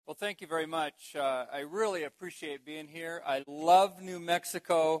Well, thank you very much. I really appreciate being here. I love New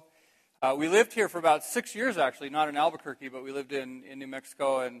Mexico. We lived here for about 6 years, actually, not in Albuquerque, but we lived in New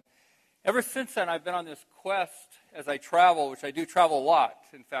Mexico. And ever since then, I've been on this quest as I travel, which I do travel a lot.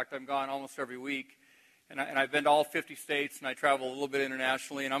 In fact, I'm gone almost every week. And I've been to all 50 states, and I travel a little bit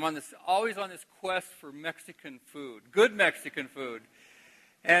internationally. And I'm always on this quest for Mexican food, good Mexican food.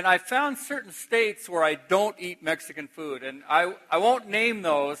 And I found certain states where I don't eat Mexican food. And I won't name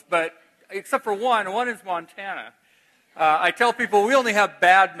those, but except for one is Montana. I tell people we only have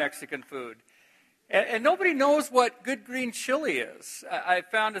bad Mexican food. And nobody knows what good green chili is. I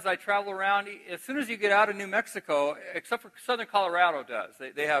found as I travel around, as soon as you get out of New Mexico, except for southern Colorado does.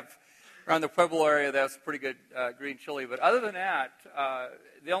 They have, around the Pueblo area, that's pretty good green chili. But other than that,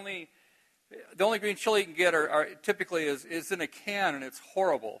 the only green chili you can get typically is in a can, and it's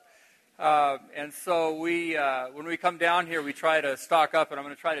horrible. And so when we come down here, we try to stock up, and I'm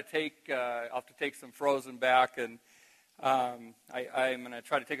going to try to I'll have to take some frozen back, and I'm going to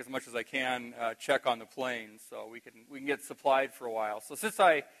try to take as much as I can, check on the plane, so we can get supplied for a while. So since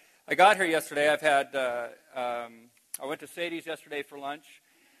I got here yesterday, I've had I went to Sadie's yesterday for lunch.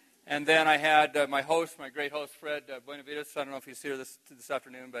 And then I had my great host, Fred Buenavides. I don't know if he's here this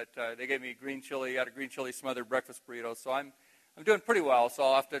afternoon, but they gave me green chili. I had a green chili smothered breakfast burrito. So I'm doing pretty well. So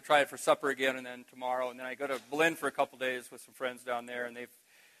I'll have to try it for supper again, and then tomorrow. And then I go to Berlin for a couple days with some friends down there, and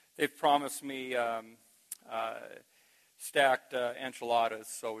they've promised me stacked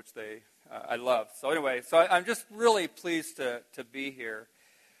enchiladas, which I love. So anyway, I'm just really pleased to be here.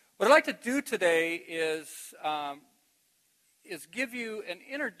 What I'd like to do today is give you an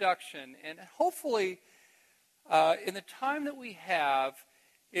introduction, and hopefully in the time that we have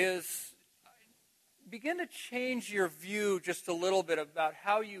is begin to change your view just a little bit about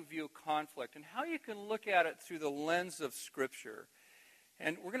how you view conflict and how you can look at it through the lens of Scripture.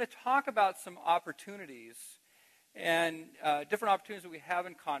 And we're going to talk about some opportunities and different opportunities that we have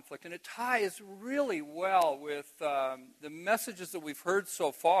in conflict, and it ties really well with the messages that we've heard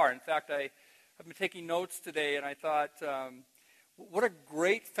so far. In fact, I've been taking notes today, and I thought, what a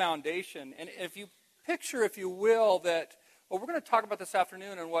great foundation. And if you picture, if you will, that what we're going to talk about this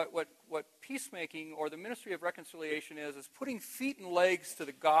afternoon and what peacemaking or the ministry of reconciliation is putting feet and legs to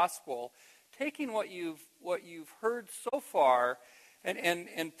the gospel, taking what you've heard so far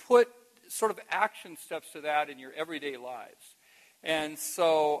and put sort of action steps to that in your everyday lives. And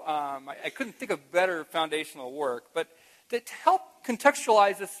so I couldn't think of better foundational work. But to help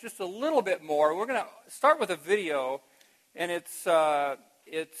contextualize this just a little bit more, we're going to start with a video. And it's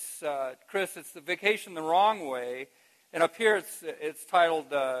Chris, it's the Vacation the Wrong Way, and up here it's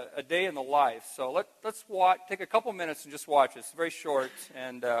titled A Day in the Life. So let's take a couple minutes and just watch it. It's very short,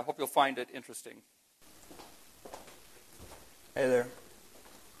 and hope you'll find it interesting. Hey there.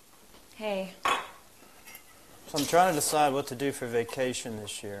 Hey. So I'm trying to decide what to do for vacation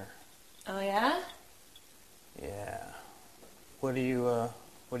this year. Oh yeah? Yeah. What do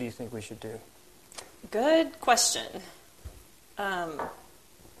you think we should do? Good question.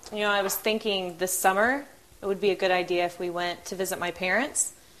 I was thinking this summer it would be a good idea if we went to visit my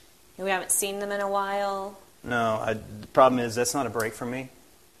parents. We haven't seen them in a while. No, the problem is that's not a break for me.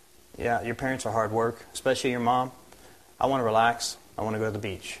 Yeah, your parents are hard work, especially your mom. I want to relax. I want to go to the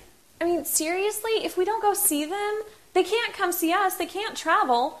beach. I mean, seriously, if we don't go see them, they can't come see us. They can't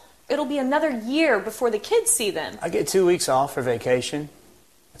travel. It'll be another year before the kids see them. I get 2 weeks off for vacation.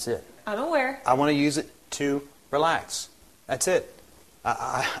 That's it. I'm aware. I want to use it to relax. That's it.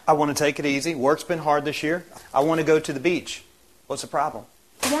 I want to take it easy. Work's been hard this year. I want to go to the beach. What's the problem?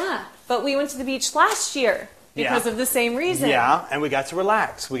 Yeah, but we went to the beach last year because of the same reason. Yeah, and we got to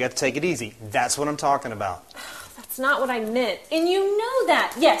relax. We got to take it easy. That's what I'm talking about. That's not what I meant. And you know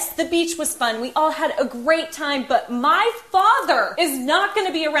that. Yes, the beach was fun. We all had a great time, but my father is not going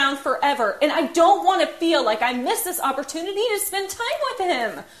to be around forever, and I don't want to feel like I missed this opportunity to spend time with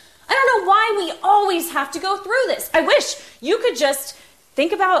him. I don't know why we always have to go through this. I wish you could just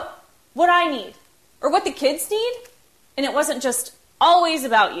think about what I need or what the kids need, and it wasn't just always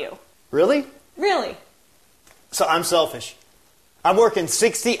about you. Really? Really. So I'm selfish. I'm working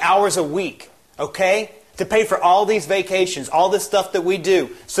 60 hours a week, okay, to pay for all these vacations, all this stuff that we do,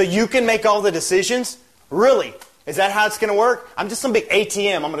 so you can make all the decisions? Really? Is that how it's going to work? I'm just some big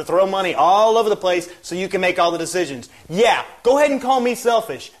ATM. I'm going to throw money all over the place so you can make all the decisions. Yeah, go ahead and call me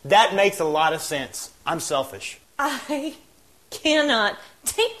selfish. That makes a lot of sense. I'm selfish. I cannot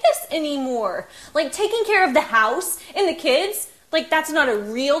take this anymore. Like, taking care of the house and the kids, like, that's not a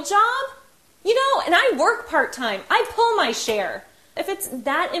real job? And I work part-time. I pull my share. If it's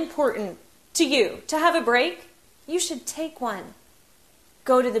that important to you to have a break, you should take one.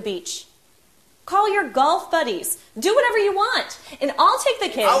 Go to the beach. Call your golf buddies. Do whatever you want. And I'll take the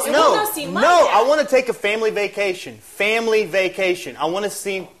kids and we'll go see my dad. I want to take a family vacation. Family vacation. I want to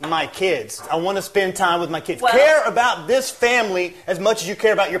see my kids. I want to spend time with my kids. Care about this family as much as you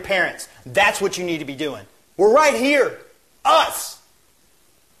care about your parents. That's what you need to be doing. We're right here. Us.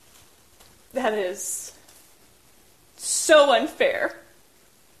 That is so unfair.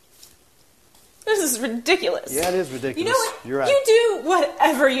 This is ridiculous. Yeah, it is ridiculous. You know what? You're right. You do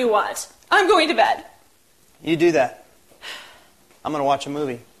whatever you want. I'm going to bed. You do that. I'm going to watch a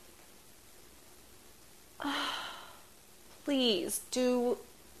movie. Please do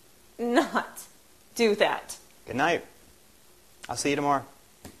not do that. Good night. I'll see you tomorrow.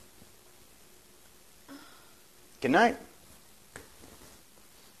 Good night.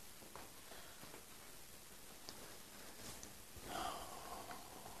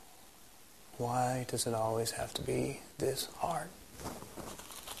 Why does it always have to be this hard?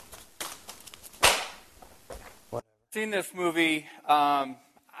 Seen this movie, I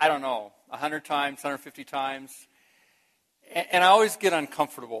don't know, 100 times, 150 times, and I always get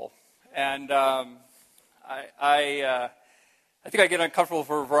uncomfortable. And I think I get uncomfortable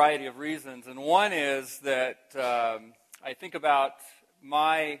for a variety of reasons. And one is that I think about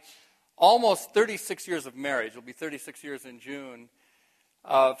my almost 36 years of marriage. It'll be 36 years in June,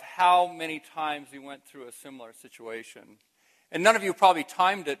 of how many times we went through a similar situation. And none of you probably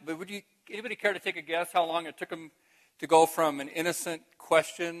timed it, but anybody care to take a guess how long it took them to go from an innocent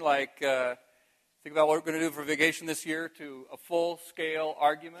question like, think about what we're going to do for vacation this year, to a full-scale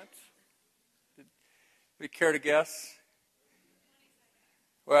argument? Would you care to guess?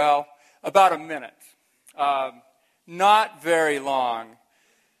 Well, about a minute. Not very long.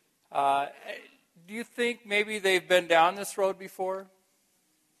 Do you think maybe they've been down this road before?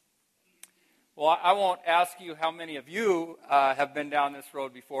 Well, I won't ask you how many of you have been down this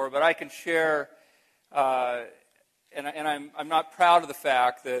road before, but I can share, and I'm not proud of the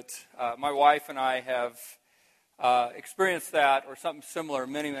fact that my wife and I have experienced that or something similar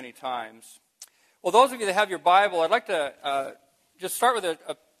many, many times. Well, those of you that have your Bible, I'd like to just start with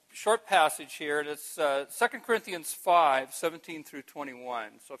a short passage here, and it's 2 Corinthians 5, 17 through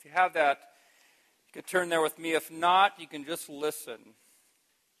 21. So if you have that, you can turn there with me. If not, you can just listen.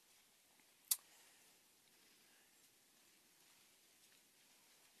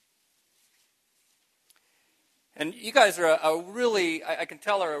 And you guys are I can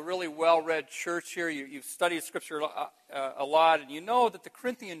tell, are a really well-read church here. You've studied Scripture a lot, and you know that the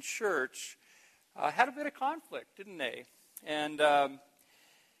Corinthian church had a bit of conflict, didn't they? And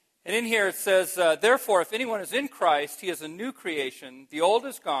in here it says, therefore, if anyone is in Christ, he is a new creation. The old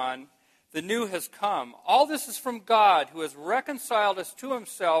is gone, the new has come. All this is from God, who has reconciled us to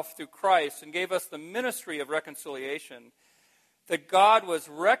himself through Christ and gave us the ministry of reconciliation. That God was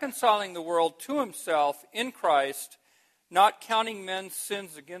reconciling the world to himself in Christ, not counting men's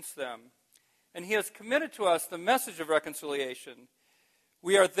sins against them. And he has committed to us the message of reconciliation.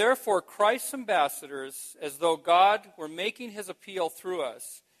 We are therefore Christ's ambassadors, as though God were making his appeal through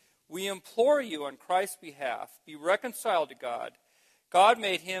us. We implore you on Christ's behalf, be reconciled to God. God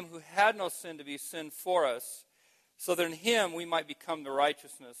made him who had no sin to be sin for us, so that in him we might become the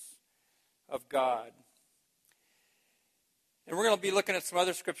righteousness of God. And we're going to be looking at some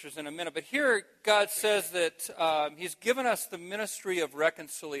other scriptures in a minute. But here God says that he's given us the ministry of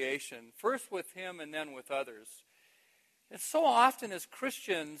reconciliation, first with him and then with others. And so often as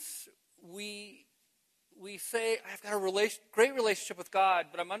Christians, we say, I've got a great relationship with God,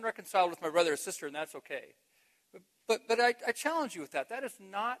 but I'm unreconciled with my brother or sister, and that's okay. But I challenge you with that. That is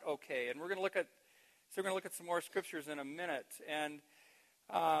not okay. And we're going to look at some more scriptures in a minute. And,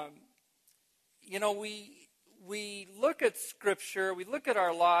 we look at Scripture, we look at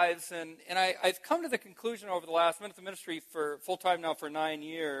our lives, and I've come to the conclusion over the last, I've been at the ministry for full-time now for 9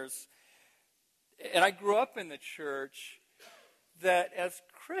 years, and I grew up in the church, that as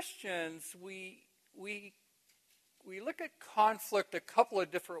Christians, we look at conflict a couple of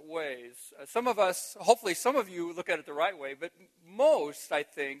different ways. Some of us, hopefully some of you look at it the right way, but most, I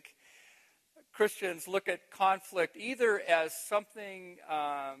think, Christians look at conflict either as something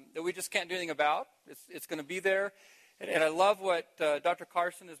that we just can't do anything about. It's going to be there. And I love what Dr.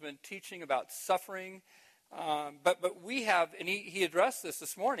 Carson has been teaching about suffering. But we have, and he addressed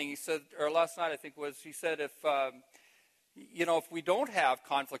this morning. He said, or last night I think he said, if we don't have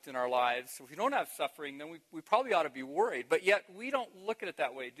conflict in our lives, if we don't have suffering, then we probably ought to be worried. But yet we don't look at it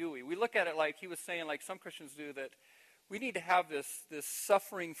that way, do we? We look at it like he was saying, like some Christians do, that we need to have this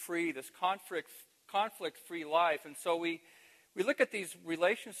suffering-free, this conflict-free life. And so we we look at these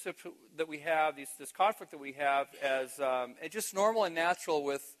relationships that we have, this conflict that we have, as just normal and natural.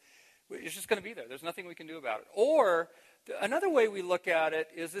 It's just going to be there. There's nothing we can do about it. Or another way we look at it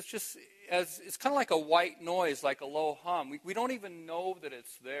is it's kind of like a white noise, like a low hum. We don't even know that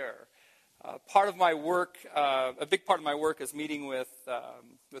it's there. Part of my work, a big part of my work, is meeting with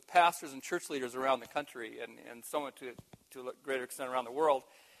pastors and church leaders around the country, and somewhat to a greater extent around the world.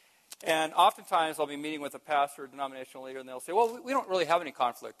 And oftentimes I'll be meeting with a pastor or denominational leader, and they'll say, well, we don't really have any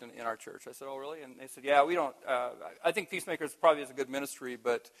conflict in our church. I said, oh, really? And they said, yeah, we don't. I think Peacemakers probably is a good ministry,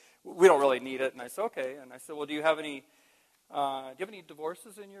 but we don't really need it. And I said, okay. And I said, well, do you have any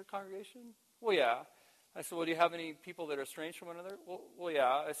divorces in your congregation? Well, yeah. I said, well, do you have any people that are estranged from one another? Well, yeah.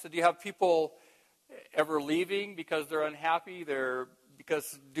 I said, do you have people ever leaving because they're unhappy?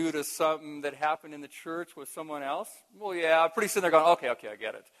 Because due to something that happened in the church with someone else? Well, yeah. Pretty soon they're going, okay, I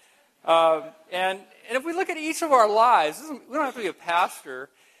get it. And if we look at each of our lives, we don't have to be a pastor.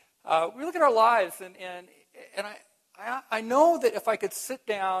 We look at our lives, and I know that if I could sit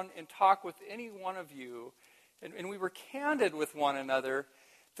down and talk with any one of you, and we were candid with one another,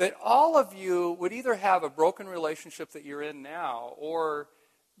 that all of you would either have a broken relationship that you're in now, or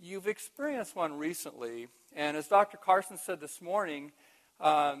you've experienced one recently. And as Dr. Carson said this morning,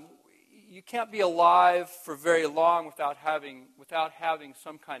 you can't be alive for very long without having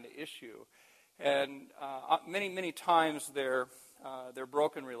some kind of issue. And many times they're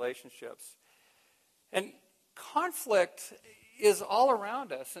broken relationships. And conflict is all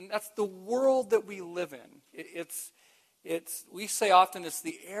around us, and that's the world that we live in. We say often it's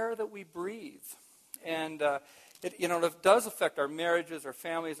the air that we breathe. And it does affect our marriages, our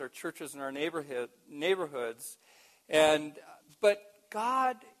families, our churches, and our neighborhoods. But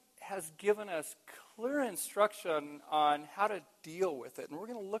God has given us clear instruction on how to deal with it. And we're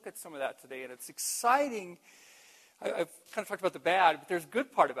going to look at some of that today. And it's exciting. I've kind of talked about the bad, but there's a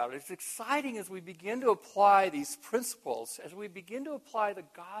good part about it. It's exciting as we begin to apply these principles, as we begin to apply the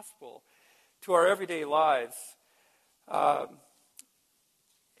gospel to our everyday lives. And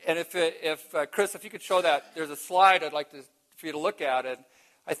if Chris, if you could show that, there's a slide I'd like for you to look at. And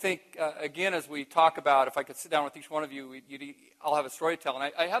I think, again, as we talk about, if I could sit down with each one of you, I'll have a story to tell.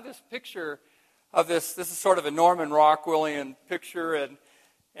 And I have this picture of this. This is sort of a Norman Rockwellian picture,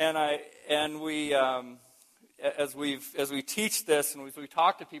 and we, as we teach this and as we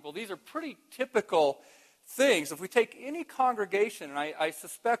talk to people, these are pretty typical things. If we take any congregation, and I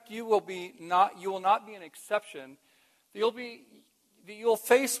suspect you will not be an exception. You'll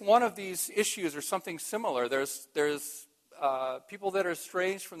face one of these issues or something similar. There's people that are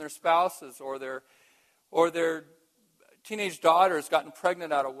estranged from their spouses, or their teenage daughter has gotten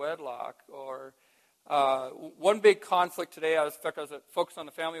pregnant out of wedlock, or one big conflict today. I was at Focus on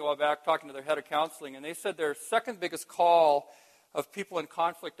the Family a while back talking to their head of counseling, and they said their second biggest call of people in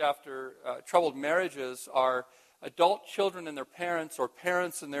conflict after troubled marriages are adult children and their parents, or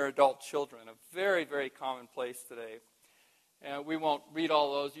parents and their adult children. A very, very commonplace today. And we won't read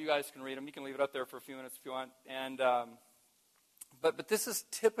all those. You guys can read them. You can leave it up there for a few minutes if you want. And but this is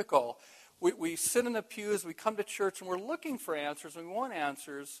typical. We sit in the pews, we come to church, and we're looking for answers, and we want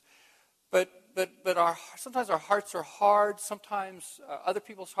answers. But sometimes our hearts are hard. Sometimes other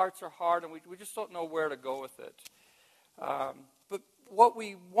people's hearts are hard, and we just don't know where to go with it. But what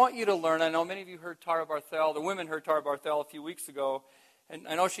we want you to learn, I know many of you heard Tara Barthel, the women heard Tara Barthel a few weeks ago, and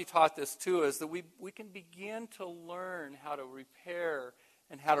I know she taught this too, is that we can begin to learn how to repair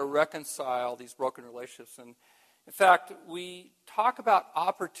and how to reconcile these broken relationships. And in fact, we talk about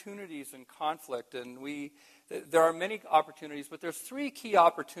opportunities in conflict, and there are many opportunities, but there's three key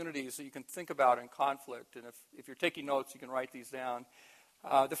opportunities that you can think about in conflict. And if you're taking notes, you can write these down.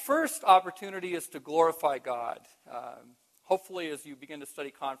 The first opportunity is to glorify God. Hopefully, as you begin to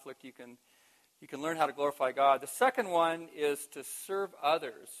study conflict, you can learn how to glorify God. The second one is to serve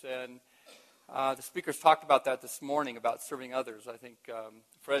others. And the speakers talked about that this morning, about serving others. I think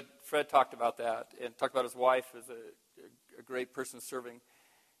Fred talked about that and talked about his wife as a great person serving.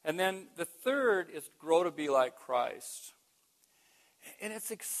 And then the third is grow to be like Christ. And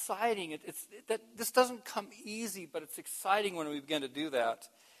it's exciting. This doesn't come easy, but it's exciting when we begin to do that.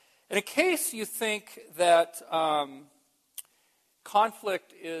 And in case you think that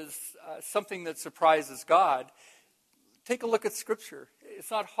conflict is something that surprises God, take a look at Scripture. It's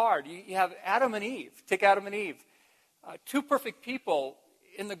not hard. You have Adam and Eve. Take Adam and Eve. Two perfect people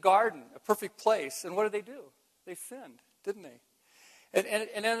in the garden, a perfect place. And what did they do? They sinned, didn't they?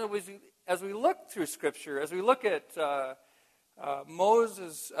 And then as we look through Scripture, as we look at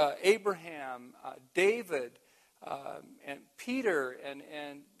Moses, Abraham, David, and Peter,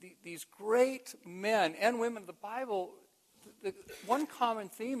 and these great men and women of the Bible, the one common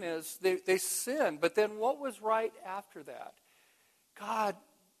theme is they sinned, but then what was right after that? God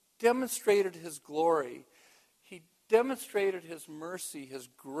demonstrated his glory. He demonstrated his mercy, his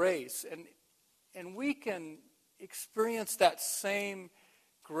grace, and we can experience that same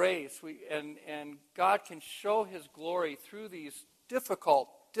grace. And God can show his glory through these difficult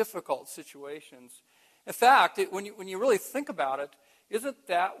situations. In fact, when you really think about it, isn't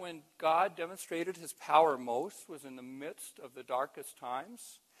that when God demonstrated his power most, was in the midst of the darkest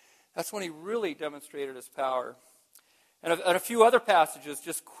times? That's when he really demonstrated his power. And a few other passages,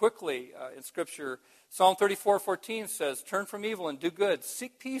 just quickly in Scripture, Psalm 34:14 says, "Turn from evil and do good,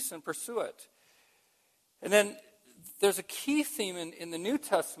 seek peace and pursue it." And then there's a key theme in the New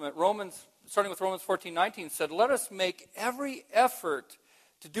Testament. Starting with Romans 14:19 said, "Let us make every effort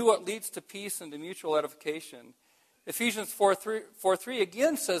to do what leads to peace and to mutual edification." Ephesians 4:3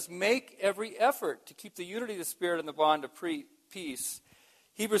 again says, "Make every effort to keep the unity of the Spirit in the bond of peace."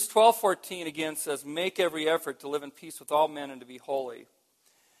 Hebrews 12:14 again says, "Make every effort to live in peace with all men and to be holy."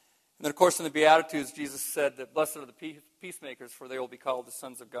 And then, of course, in the Beatitudes, Jesus said that blessed are the peacemakers, for they will be called the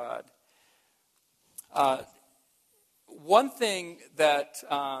sons of God. One thing that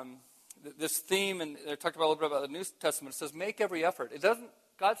this theme, and they talked about a little bit about the New Testament, it says, make every effort.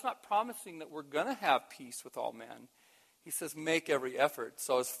 God's not promising that we're going to have peace with all men. He says, make every effort.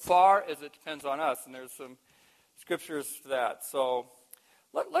 So as far as it depends on us, and there's some scriptures for that. So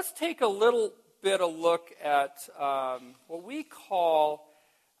let's take a little bit of look at what we call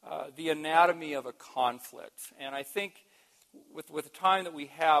the anatomy of a conflict. And I think with the time that we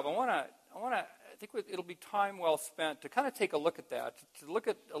have, I think it'll be time well spent to kind of take a look at that, to look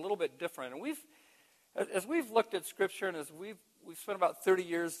at a little bit different. And as we've looked at Scripture, and as we've spent about 30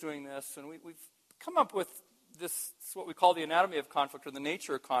 years doing this, and we've come up with this, what we call the anatomy of conflict, or the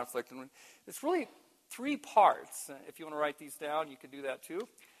nature of conflict. And it's really 3 parts. If you want to write these down, you can do that too.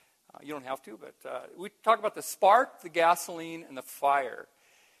 You don't have to, but we talk about the spark, the gasoline, and the fire.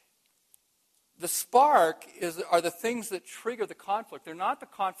 The spark are the things that trigger the conflict. They're not the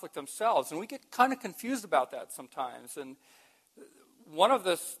conflict themselves, and we get kind of confused about that sometimes. And one of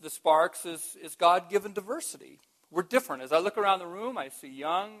the sparks is God-given diversity. We're different. As I look around the room, I see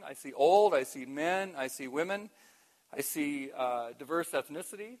young, I see old, I see men, I see women, I see diverse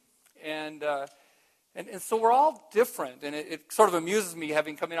ethnicity, and so we're all different. And it sort of amuses me,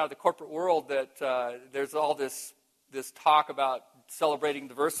 having coming out of the corporate world, that there's all this talk about celebrating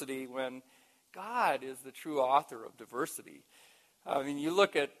diversity when God is the true author of diversity. I mean, you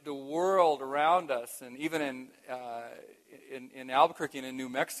look at the world around us, and even in Albuquerque and in New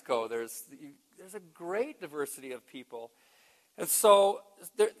Mexico, there's a great diversity of people. And so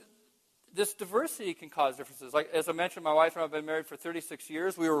this diversity can cause differences. Like, as I mentioned, my wife and I have been married for 36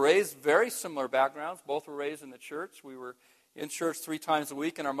 years. We were raised very similar backgrounds. Both were raised in the church. We were in church 3 times a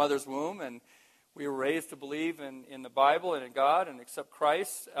week in our mother's womb, and we were raised to believe in the Bible and in God and accept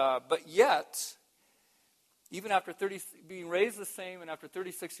Christ. But yet, even after being raised the same and after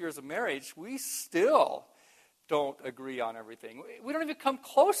 36 years of marriage, we still don't agree on everything. We don't even come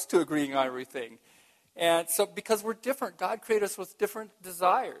close to agreeing on everything. And so, because we're different, God created us with different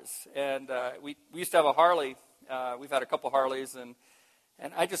desires. And we used to have a Harley. We've had a couple Harleys, and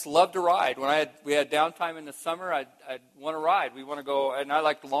I just love to ride. When we had downtime in the summer, I'd want to ride. We want to go, and I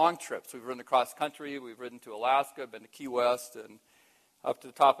like long trips. We've ridden across country. We've ridden to Alaska, been to Key West, and up to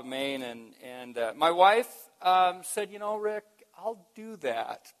the top of Maine. And my wife said, Rick, I'll do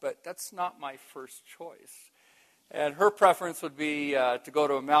that, but that's not my first choice. And her preference would be to go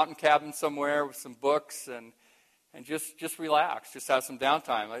to a mountain cabin somewhere with some books and just relax, just have some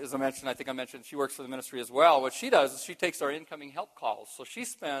downtime. As I think I mentioned, she works for the ministry as well. What she does is she takes our incoming help calls. So she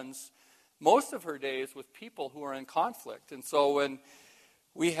spends most of her days with people who are in conflict. And so when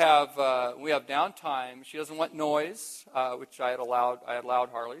we have downtime, she doesn't want noise, which I had allowed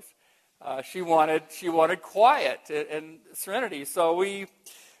Harleys. She wanted quiet and serenity. So we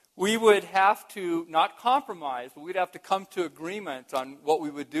would have to not compromise, but we'd have to come to agreement on what we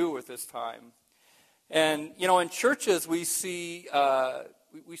would do with this time. And, in churches we see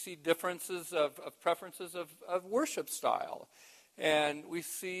differences of preferences of worship style. And we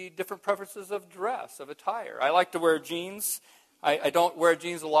see different preferences of dress, of attire. I like to wear jeans. I don't wear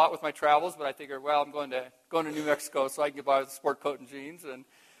jeans a lot with my travels, but I figure, I'm going to New Mexico, so I can get by with a sport coat and jeans. And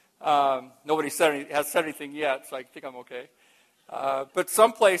nobody has said anything yet, so I think I'm okay. But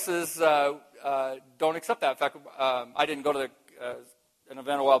some places don't accept that. In fact, I didn't go to an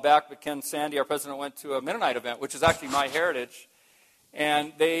event a while back, but Ken Sandy, our president, went to a Mennonite event, which is actually my heritage.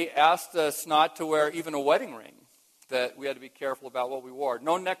 And they asked us not to wear even a wedding ring. that we had to be careful about what we wore.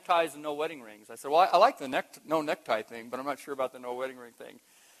 No neckties and no wedding rings. I said, well, I like the no necktie thing, but I'm not sure about the no wedding ring thing.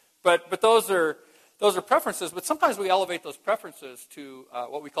 But those are preferences, but sometimes we elevate those preferences to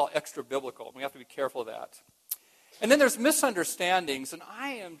what we call extra biblical. We have to be careful of that. And then there's misunderstandings, and I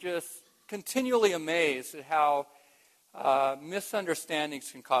am just continually amazed at how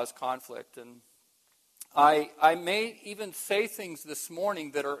misunderstandings can cause conflict. And I may even say things this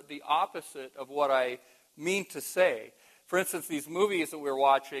morning that are the opposite of what I mean to say. For instance, these movies that we're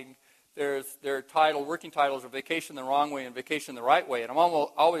watching, their working titles are Vacation the Wrong Way and Vacation the Right Way. And I'm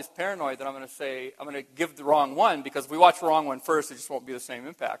always paranoid that I'm going to give the wrong one, because if we watch the wrong one first, it just won't be the same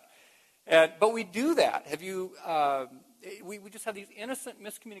impact. But we do that. We just have these innocent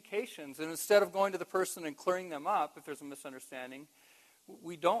miscommunications, and instead of going to the person and clearing them up if there's a misunderstanding,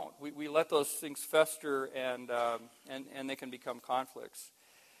 we don't. We let those things fester, and they can become conflicts.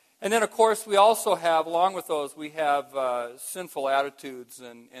 And then, of course, we also have, along with those, we have sinful attitudes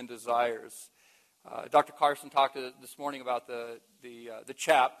and desires. Dr. Carson talked this morning about the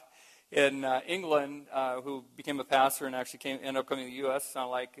chap in England who became a pastor and actually ended up coming to the U.S.,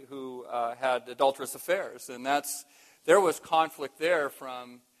 who had adulterous affairs. And there was conflict there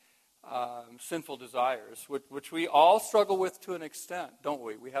from sinful desires, which we all struggle with to an extent, don't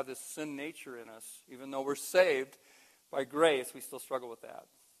we? We have this sin nature in us. Even though we're saved by grace, we still struggle with that.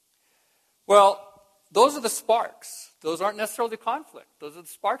 Well, those are the sparks. Those aren't necessarily the conflict. Those are the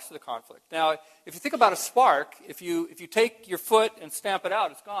sparks of the conflict. Now, if you think about a spark, if you take your foot and stamp it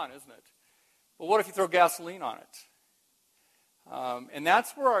out, it's gone, isn't it? But what if you throw gasoline on it? And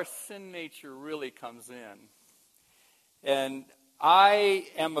that's where our sin nature really comes in. And I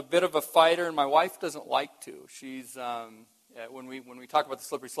am a bit of a fighter, and my wife doesn't like to. She's when we talk about the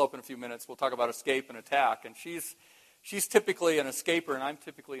slippery slope in a few minutes, we'll talk about escape and attack. And she's typically an escaper, and I'm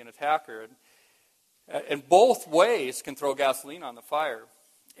typically an attacker. And both ways can throw gasoline on the fire.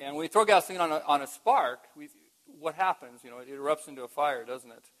 And when we throw gasoline on a spark, what happens? It erupts into a fire,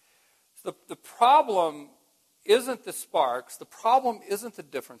 doesn't it? So the problem isn't the sparks. The problem isn't the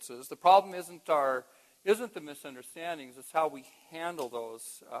differences. The problem isn't the misunderstandings. It's how we handle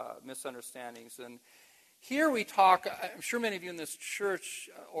those misunderstandings. And here we talk, I'm sure many of you in this church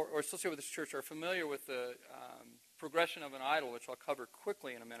or associated with this church are familiar with the progression of an idol, which I'll cover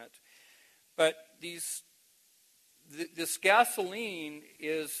quickly in a minute. But this gasoline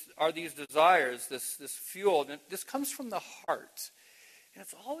are these desires, this fuel. And this comes from the heart. And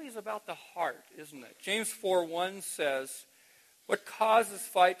it's always about the heart, isn't it? James 4:1 says, "What causes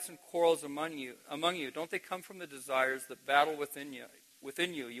fights and quarrels among you? Don't they come from the desires that battle within you?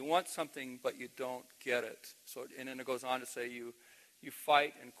 You want something, but you don't get it." And then it goes on to say you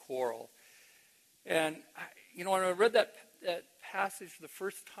fight and quarrel. And when I read that passage the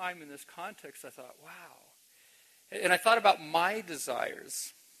first time in this context, I thought, wow. And I thought about my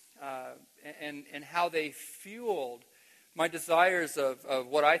desires and how they fueled my desires of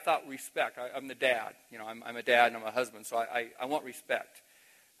what I thought respect. I'm the dad. I'm a dad and I'm a husband, so I want respect.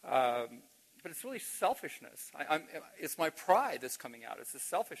 But it's really selfishness. It's my pride that's coming out. It's the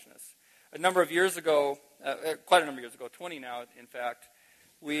selfishness. A number of years ago, quite a number of years ago, 20 now, in fact,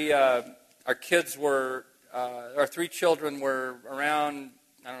 our kids were, our three children were around,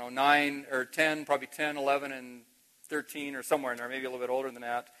 9 or 10, probably 10, 11, and 13 or somewhere in there, maybe a little bit older than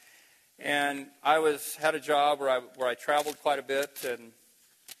that. And I had a job where I traveled quite a bit, and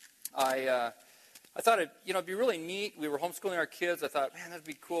I thought it'd be really neat. We were homeschooling our kids. I thought, man, that'd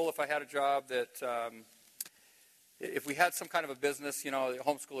be cool if I had a job that, if we had some kind of a business. The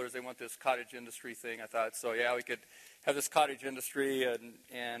homeschoolers, they want this cottage industry thing. I thought, so yeah, we could have this cottage industry,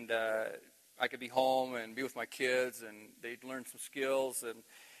 and I could be home and be with my kids, and they'd learn some skills. And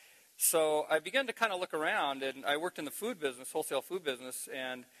so I began to kind of look around, and I worked in the food business, wholesale food business,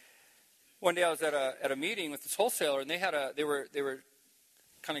 and one day I was at a meeting with this wholesaler, and they were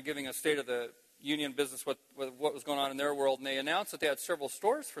kind of giving a state of the union business, what was going on in their world, and they announced that they had several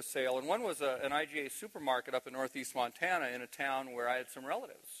stores for sale, and one was an IGA supermarket up in northeast Montana in a town where I had some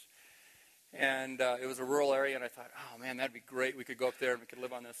relatives. And it was a rural area, and I thought, oh man, that'd be great. We could go up there and we could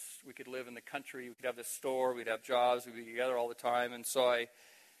live we could live in the country, we could have this store, we'd have jobs, we'd be together all the time. And so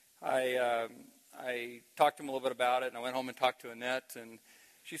I talked to him a little bit about it, and I went home and talked to Annette, and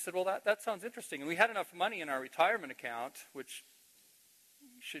she said, well, that sounds interesting. And we had enough money in our retirement account, which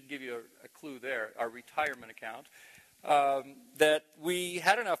should give you a clue there, our retirement account, that we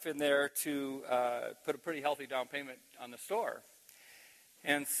had enough in there to put a pretty healthy down payment on the store.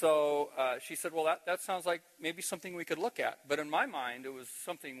 And so she said, well, that sounds like maybe something we could look at. But in my mind, it was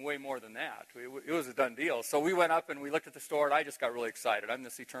something way more than that. It was a done deal. So we went up and we looked at the store, and I just got really excited. I'm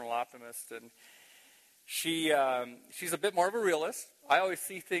this eternal optimist. she's a bit more of a realist. I always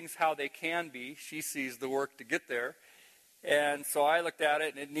see things how they can be. She sees the work to get there. And so I looked at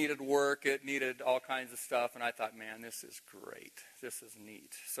it, and it needed work. It needed all kinds of stuff. And I thought, man, this is great. This is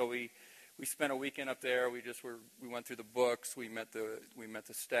neat. So we spent a weekend up there. We went through the books. We met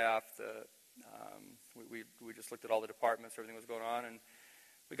the staff. We just looked at all the departments. Everything was going on. And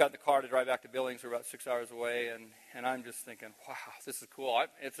we got in the car to drive back to Billings. We're about 6 hours away. And I'm just thinking, wow, this is cool.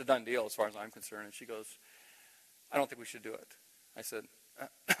 It's a done deal as far as I'm concerned. And she goes, I don't think we should do it. I said,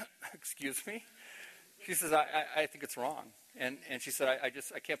 excuse me? She says, I think it's wrong. And she said, I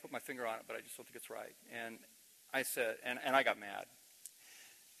can't put my finger on it, but I just don't think it's right. And I said, and I got mad.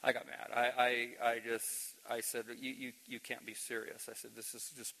 I said, you can't be serious. I said, this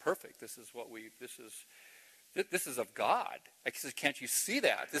is just perfect. This is of God. I said, can't you see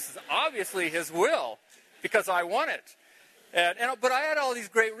that? This is obviously His will, because I want it. But I had all these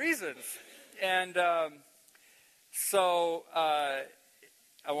great reasons. And so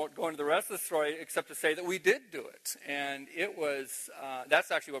I won't go into the rest of the story except to say that we did do it. And it was, that's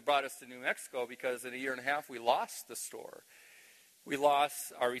actually what brought us to New Mexico, because in a year and a half we lost the store. We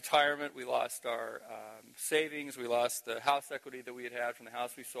lost our retirement, we lost our savings, we lost the house equity that we had from the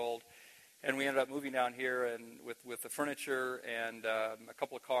house we sold. And we ended up moving down here and with the furniture and a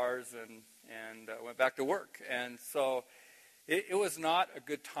couple of cars and went back to work. And so it was not a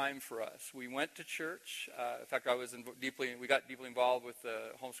good time for us. We went to church. In fact, we got deeply involved with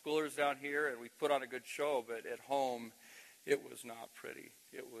the homeschoolers down here, and we put on a good show. But at home, it was not pretty.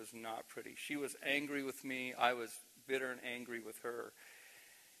 It was not pretty. She was angry with me. I was bitter and angry with her.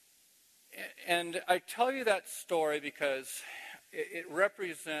 And I tell you that story because it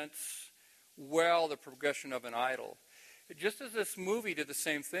represents well the progression of an idol. Just as this movie did the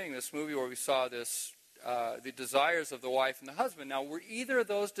same thing, this movie where we saw this, the desires of the wife and the husband. Now, were either of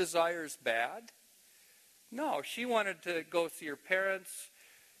those desires bad? No. She wanted to go see her parents.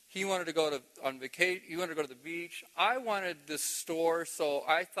 He wanted to go on vacation. He wanted to go to the beach. I wanted this store, so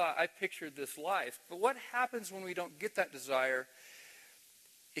I pictured this life. But what happens when we don't get that desire?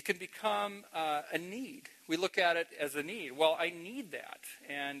 It can become a need. We look at it as a need. Well, I need that.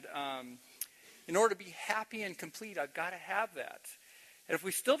 And in order to be happy and complete, I've got to have that. And if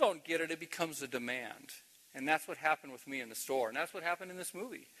we still don't get it, it becomes a demand. And that's what happened with me in the store. And that's what happened in this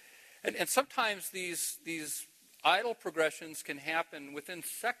movie. And sometimes these idle progressions can happen within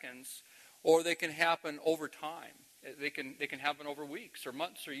seconds, or they can happen over time. They can happen over weeks or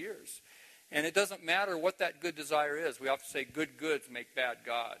months or years. And it doesn't matter what that good desire is. We often say good goods make bad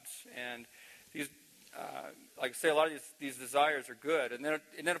gods. And these, like I say, a lot of these desires are good. And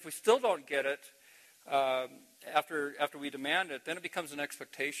then if we still don't get it, after we demand it, then it becomes an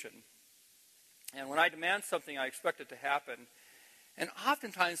expectation. And when I demand something, I expect it to happen. And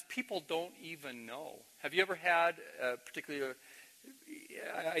oftentimes, people don't even know. Have you ever had, particularly,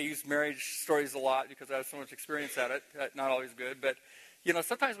 I use marriage stories a lot because I have so much experience at it, not always good, but,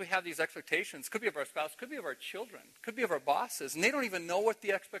 sometimes we have these expectations. Could be of our spouse, could be of our children, could be of our bosses, and they don't even know what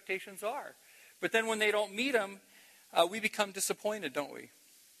the expectations are. But then when they don't meet them, we become disappointed, don't we?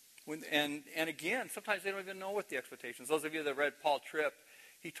 And again, sometimes they don't even know what the expectations. Those of you that read Paul Tripp,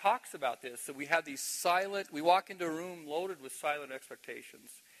 he talks about this, that we have we walk into a room loaded with silent expectations.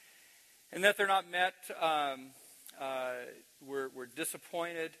 And that they're not met, we're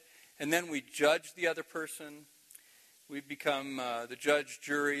disappointed, and then we judge the other person. We become the judge,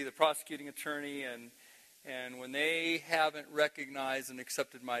 jury, the prosecuting attorney, and when they haven't recognized and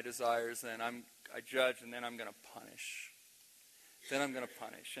accepted my desires, then I judge, and then I'm going to punish.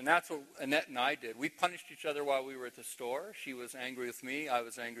 And that's what Annette and I did. We punished each other while we were at the store. She was angry with me. I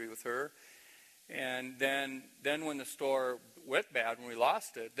was angry with her. And then when the store went bad, when we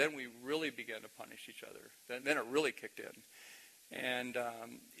lost it, then we really began to punish each other. Then it really kicked in. And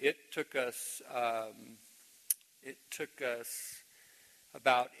it took us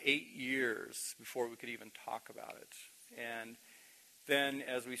about 8 years before we could even talk about it. And then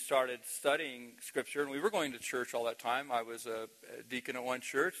as we started studying Scripture, and we were going to church all that time. I was a deacon at one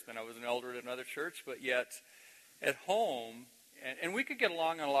church, then I was an elder at another church, but yet at home, and we could get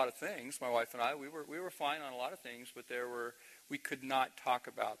along on a lot of things, my wife and I, we were fine on a lot of things, but we could not talk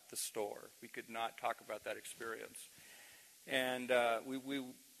about the store. We could not talk about that experience. And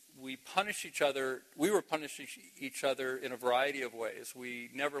we punished each other. We were punishing each other in a variety of ways.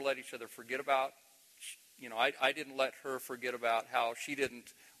 We never let each other forget about. I didn't let her forget about how she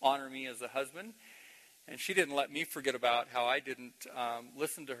didn't honor me as a husband, and she didn't let me forget about how I didn't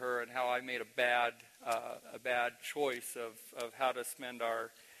listen to her and how I made a bad choice of how to spend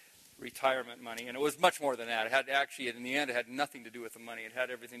our retirement money. And it was much more than that. In the end, it had nothing to do with the money. It had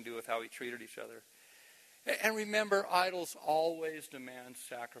everything to do with how we treated each other. And remember, idols always demand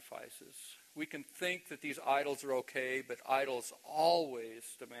sacrifices. We can think that these idols are okay, but idols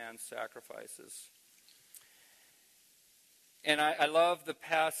always demand sacrifices. And I love the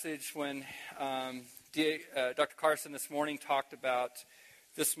passage when Dr. Carson this morning talked about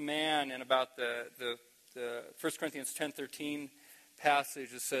this man and about the 1 Corinthians 10:13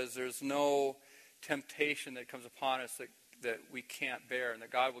 passage that says there's no temptation that comes upon us that we can't bear, and that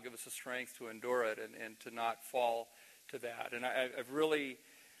God will give us the strength to endure it and to not fall to that. And I've really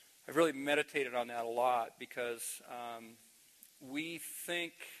meditated on that a lot, because we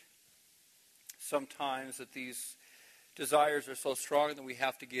think sometimes that these desires are so strong that we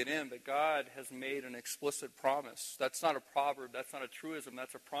have to get in, but God has made an explicit promise. That's not a proverb, that's not a truism,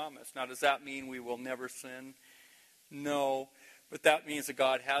 that's a promise. Now, does that mean we will never sin? No, but that means that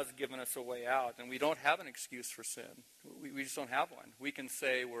God has given us a way out, and we don't have an excuse for sin. We just don't have one. We can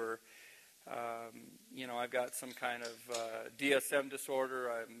say I've got some kind of DSM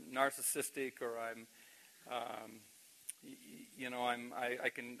disorder, I'm narcissistic, or I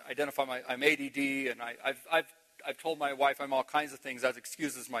can identify I'm ADD, and I've told my wife I'm all kinds of things as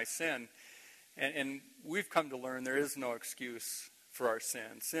excuses my sin. And we've come to learn there is no excuse for our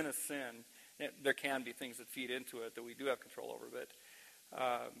sin. Sin is sin. There can be things that feed into it that we do have control over.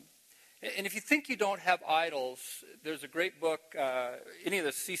 And if you think you don't have idols, there's a great book, any of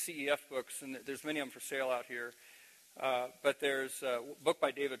the CCEF books, and there's many of them for sale out here. But there's a book by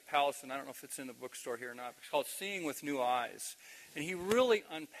David Powlison. I don't know if it's in the bookstore here or not. It's called Seeing with New Eyes. And he really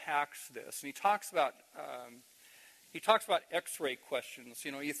unpacks this. And he talks about X-ray questions.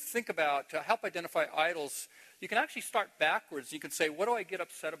 You think about, to help identify idols, you can actually start backwards. You can say, what do I get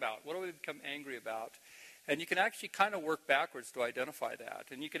upset about? What do I become angry about? And you can actually kind of work backwards to identify that.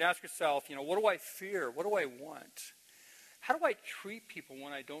 And you can ask yourself, what do I fear? What do I want? How do I treat people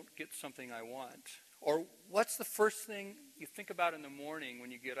when I don't get something I want? Or what's the first thing you think about in the morning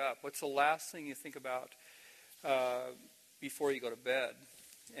when you get up? What's the last thing you think about before you go to bed?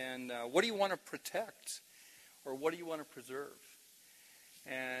 And what do you want to protect? Or what do you want to preserve?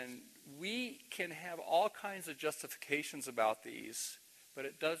 And we can have all kinds of justifications about these, but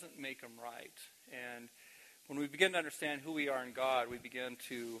it doesn't make them right. And when we begin to understand who we are in God, we begin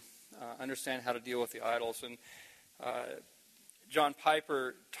to understand how to deal with the idols. And John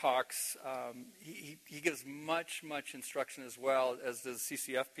Piper talks, he gives much instruction as well, as does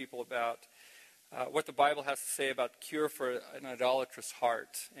CCF people, about what the Bible has to say about cure for an idolatrous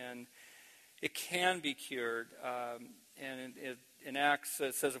heart. And it can be cured. And in Acts,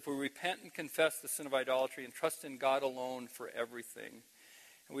 it says, if we repent and confess the sin of idolatry and trust in God alone for everything,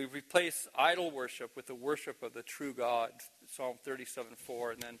 and we replace idol worship with the worship of the true God, Psalm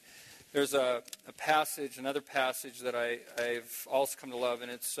 37:4. And then there's another passage that I've also come to love,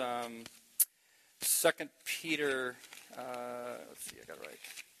 and it's 2 Peter, let's see, I got it right.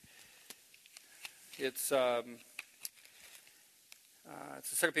 It's 2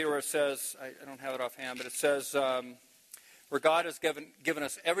 Peter where it says, I don't have it offhand, but it says, where God has given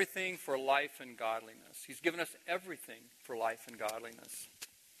us everything for life and godliness. He's given us everything for life and godliness.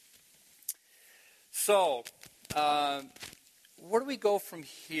 So, where do we go from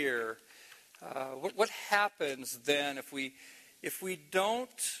here? What happens then if we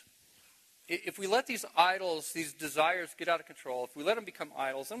let these idols, these desires get out of control? If we let them become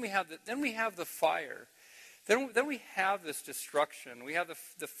idols, then we have the fire. Then we have this destruction. We have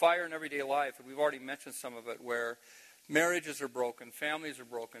the fire in everyday life, and we've already mentioned some of it, where marriages are broken, families are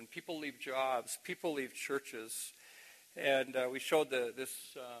broken, people leave jobs, people leave churches. And we showed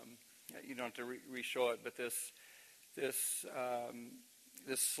this. You don't have to re-show it, but this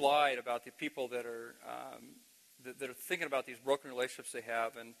slide about the people that are thinking about these broken relationships they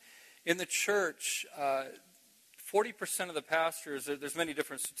have. And in the church, 40% of the pastors, there's many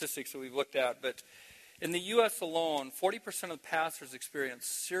different statistics that we've looked at, but in the U.S. alone, 40% of the pastors experience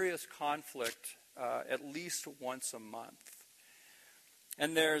serious conflict at least once a month.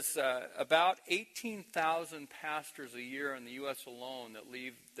 And there's about 18,000 pastors a year in the U.S. alone that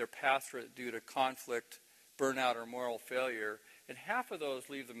leave their pastorate due to conflict, burnout, or moral failure. And half of those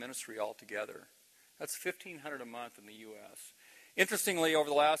leave the ministry altogether. That's 1,500 a month in the U.S. Interestingly, over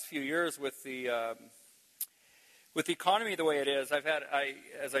the last few years, with the economy the way it is,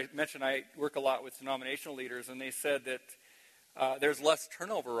 as I mentioned, I work a lot with denominational leaders, and they said that there's less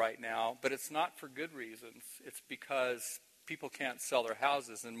turnover right now, but it's not for good reasons. It's because people can't sell their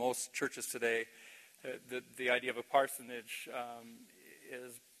houses. In most churches today, the idea of a parsonage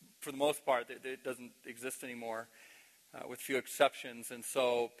is, for the most part, it doesn't exist anymore, with few exceptions. And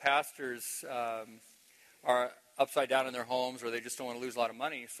so pastors are upside down in their homes, or they just don't want to lose a lot of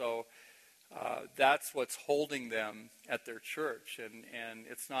money. So that's what's holding them at their church, and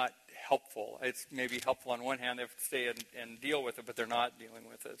it's not helpful. It's maybe helpful on one hand, they have to stay and deal with it, but they're not dealing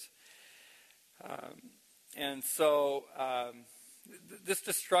with it. And so this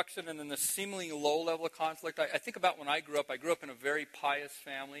destruction and then the seemingly low level of conflict, I think about when I grew up in a very pious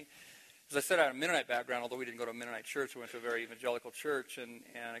family. As I said, I had a Mennonite background, although we didn't go to a Mennonite church. We went to a very evangelical church, and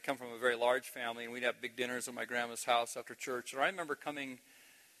I come from a very large family, and we'd have big dinners at my grandma's house after church. And I remember coming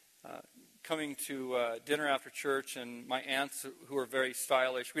to dinner after church, and my aunts, who were very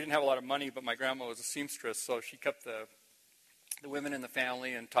stylish, we didn't have a lot of money, but my grandma was a seamstress, so she kept the women in the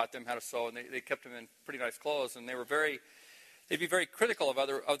family and taught them how to sew, and they kept them in pretty nice clothes, and they'd be very critical of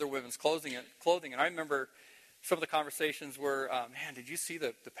other women's clothing. And I remember some of the conversations were, man, did you see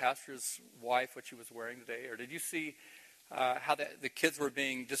the pastor's wife, what she was wearing today? Or did you see how the kids were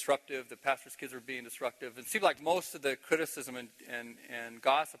being disruptive, the pastor's kids were being disruptive? And it seemed like most of the criticism and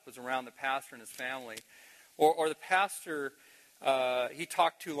gossip was around the pastor and his family. Or the pastor, he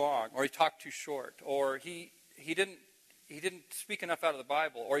talked too long, or he talked too short, or he didn't speak enough out of the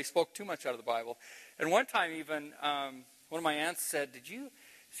Bible, or he spoke too much out of the Bible. And one time even, one of my aunts said, "Did you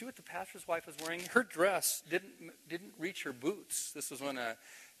see what the pastor's wife was wearing? Her dress didn't reach her boots." This was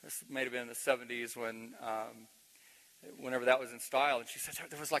this might have been in the 70s whenever that was in style. And she said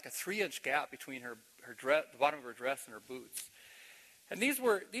there was like a 3-inch gap between her dress, the bottom of her dress, and her boots. And these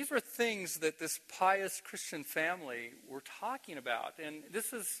were things that this pious Christian family were talking about. And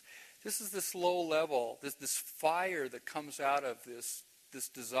this is this low level, this fire that comes out of this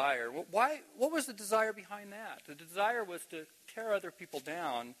desire. What was the desire behind that? The desire was to tear other people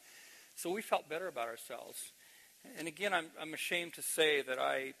down so we felt better about ourselves. And again, I'm ashamed to say that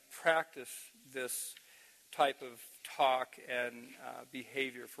I practice this type of talk and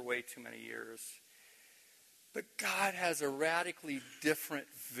behavior for way too many years. But God has a radically different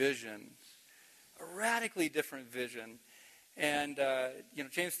vision. And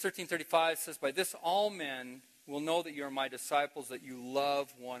James 13:35 says, "By this all men will know that you are my disciples, that you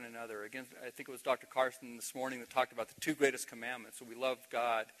love one another." Again, I think it was Dr. Carson this morning that talked about the 2 greatest commandments. So we love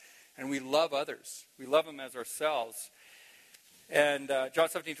God and we love others. We love them as ourselves. And John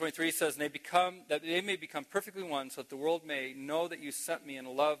 17:23 says, that they may become perfectly one, so that the world may know that you sent me and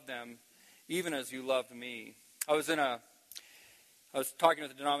love them, even as you loved me. I was talking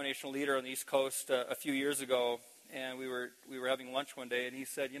with a denominational leader on the East Coast a few years ago, and we were having lunch one day, and he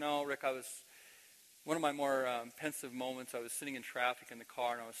said, Rick, one of my more pensive moments, I was sitting in traffic in the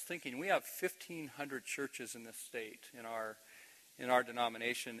car, and I was thinking, we have 1,500 churches in this state, in our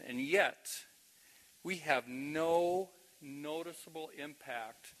denomination, and yet we have no noticeable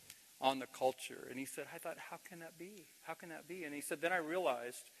impact on the culture. And he said, I thought, how can that be? How can that be? And he said, then I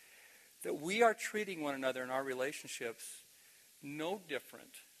realized that we are treating one another in our relationships no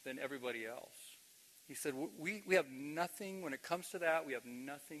different than everybody else. He said, we have nothing, when it comes to that, we have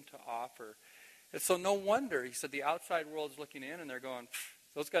nothing to offer. And so no wonder, he said, the outside world is looking in and they're going,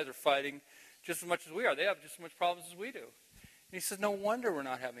 those guys are fighting just as much as we are. They have just as much problems as we do. And he says, no wonder we're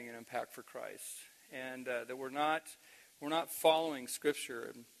not having an impact for Christ, and that we're not following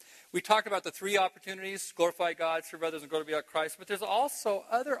Scripture. And we talked about the 3 opportunities: glorify God, serve others, and go to be like Christ. But there's also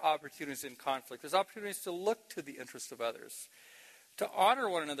other opportunities in conflict. There's opportunities to look to the interest of others, to honor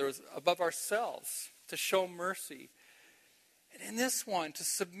one another above ourselves, to show mercy. And in this one, to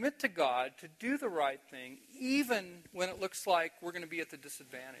submit to God, to do the right thing, even when it looks like we're going to be at the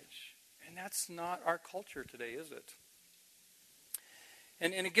disadvantage. And that's not our culture today, is it?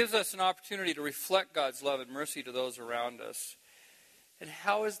 And it gives us an opportunity to reflect God's love and mercy to those around us. And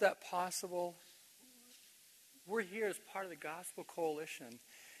how is that possible? We're here as part of the Gospel Coalition.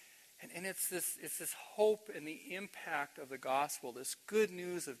 And it's this hope and the impact of the gospel, this good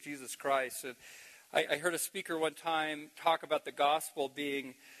news of Jesus Christ. And I heard a speaker one time talk about the gospel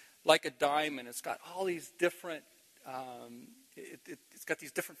being like a diamond. It's got all these different, it's got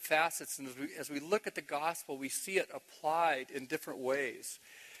these different facets. And as we look at the gospel, we see it applied in different ways.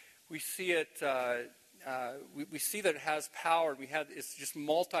 We see it, we see that it has power. It's just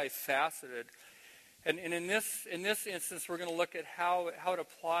multifaceted. And in this instance, we're going to look at how it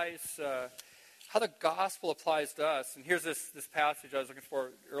applies, how the gospel applies to us. And here's this passage I was looking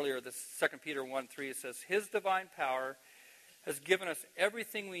for earlier, this 2 Peter 1:3. It says, His divine power has given us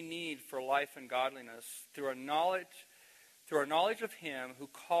everything we need for life and godliness through our knowledge of Him who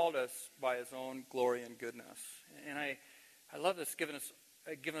called us by His own glory and goodness. And I love this, given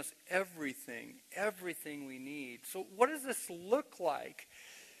us everything we need. So what does this look like?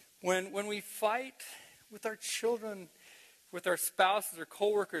 When we fight with our children, with our spouses or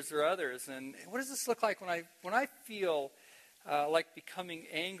coworkers or others, and what does this look like when I feel like becoming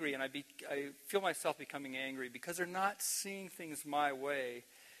angry, and I feel myself becoming angry because they're not seeing things my way.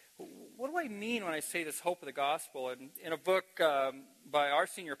 What do I mean when I say this hope of the gospel? And in a book by our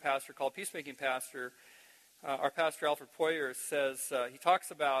senior pastor called Peacemaking Pastor, our pastor Alfred Poyer says, he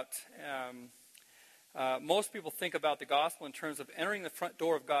talks about most people think about the gospel in terms of entering the front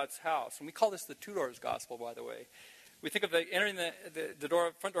door of God's house. And we call this the two doors gospel, by the way. We think of entering the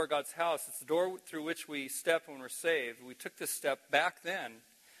front door of God's house. It's the door through which we step when we're saved. We took this step back then,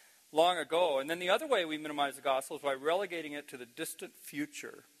 long ago. And then the other way we minimize the gospel is by relegating it to the distant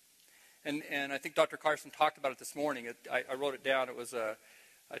future. And I think Dr. Carson talked about it this morning. I wrote it down. It was a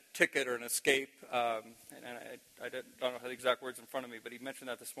ticket or an escape. And I don't have the exact words in front of me, but he mentioned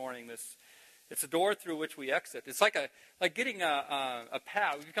that this morning. It's a door through which we exit. It's like getting a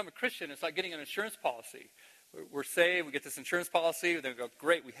pass. We become a Christian. It's like getting an insurance policy. We're saved. We get this insurance policy. Then we go,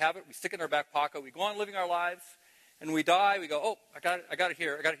 great, we have it. We stick it in our back pocket. We go on living our lives. And we die. We go, oh, I got it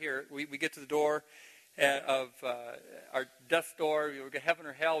here. We get to the door of our death's door. We get heaven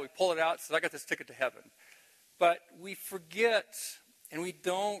or hell. We pull it out. Says, I got this ticket to heaven. But we forget and we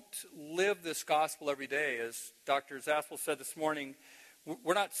don't live this gospel every day. As Dr. Zaspel said this morning,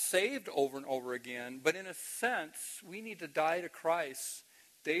 we're not saved over and over again, but in a sense, we need to die to Christ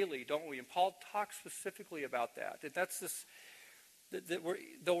daily, don't we? And Paul talks specifically about that. That's this,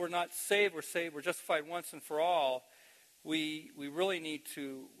 though we're not saved, we're justified once and for all. We really need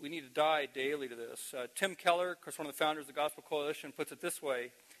to die daily to this. Tim Keller, of course, one of the founders of the Gospel Coalition, puts it this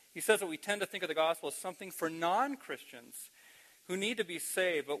way. He says that we tend to think of the gospel as something for non-Christians who need to be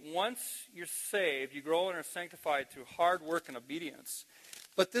saved. But once you're saved, you grow and are sanctified through hard work and obedience.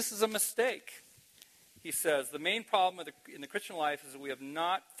 But this is a mistake. He says, the main problem in the Christian life is that we have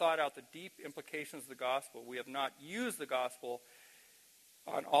not thought out the deep implications of the gospel. We have not used the gospel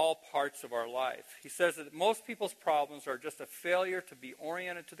on all parts of our life. He says that most people's problems are just a failure to be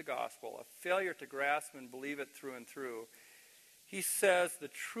oriented to the gospel, a failure to grasp and believe it through and through. He says the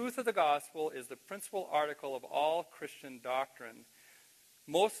truth of the gospel is the principal article of all Christian doctrine.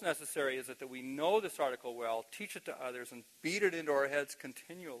 Most necessary is it that we know this article well, teach it to others, and beat it into our heads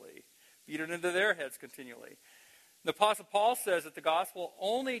continually. Beat it into their heads continually. The Apostle Paul says that the gospel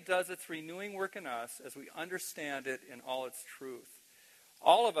only does its renewing work in us as we understand it in all its truth.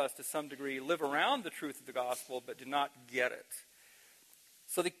 All of us, to some degree, live around the truth of the gospel, but do not get it.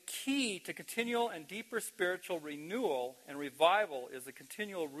 So the key to continual and deeper spiritual renewal and revival is the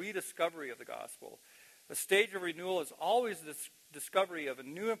continual rediscovery of the gospel. The stage of renewal is always the discovery of a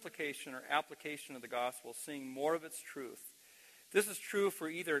new implication or application of the gospel, seeing more of its truth. This is true for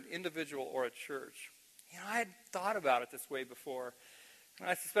either an individual or a church. I had thought about it this way before. And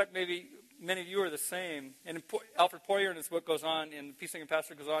I suspect maybe many of you are the same. And Alfred Poyer in his book goes on, in Peacemaking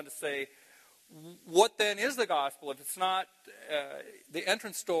Pastor goes on to say, what then is the gospel? If it's not the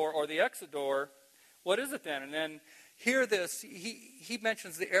entrance door or the exit door, what is it then? And then hear this, he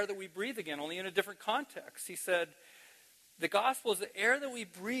mentions the air that we breathe again, only in a different context. He said, the gospel is the air that we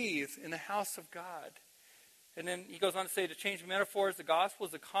breathe in the house of God. And then he goes on to say, to change metaphors, the gospel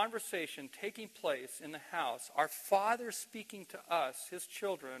is a conversation taking place in the house. Our Father speaking to us, his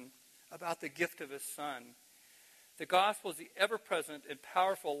children, about the gift of his Son. The gospel is the ever-present and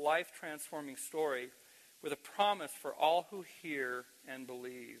powerful life-transforming story with a promise for all who hear and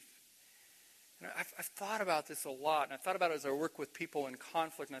believe. And I've thought about this a lot, and I thought about it as I work with people in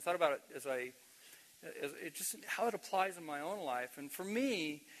conflict, and I thought about it as just how it applies in my own life. And for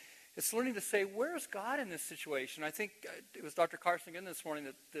me, it's learning to say, where's God in this situation? I think it was Dr. Carson again this morning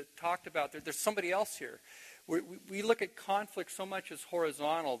that talked about there's somebody else here. We look at conflict so much as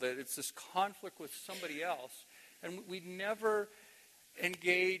horizontal, that it's this conflict with somebody else. And we never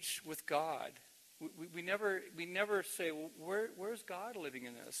engage with God. We never say, well, where's God living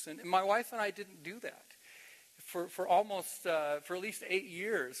in this? And my wife and I didn't do that. For at least 8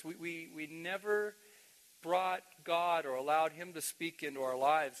 years, we never brought God or allowed him to speak into our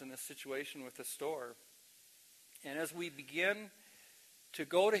lives in this situation with the store. And as we begin to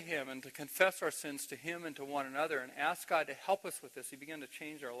go to him and to confess our sins to him and to one another and ask God to help us with this, he began to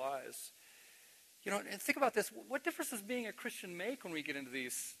change our lives. And think about this. What difference does being a Christian make when we get into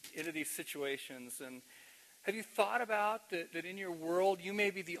these situations? And have you thought about that in your world you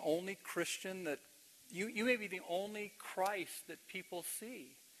may be the only Christian that you may be the only Christ that people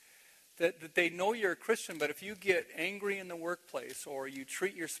see? That they know you're a Christian, but if you get angry in the workplace, or you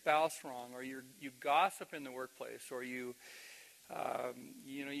treat your spouse wrong, or you gossip in the workplace, or you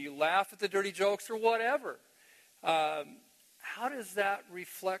laugh at the dirty jokes or whatever, how does that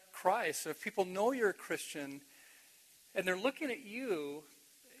reflect Christ? So if people know you're a Christian and they're looking at you,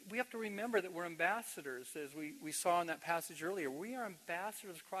 we have to remember that we're ambassadors, as we saw in that passage earlier. We are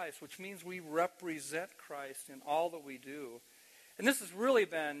ambassadors of Christ, which means we represent Christ in all that we do. And this has really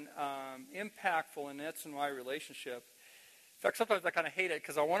been impactful in Ed's and my relationship. In fact, sometimes I kind of hate it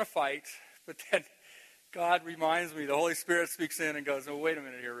because I want to fight, but then God reminds me, the Holy Spirit speaks in and goes, oh, wait a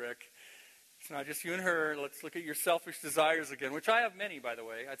minute here, Rick. It's not just you and her. Let's look at your selfish desires again, which I have many, by the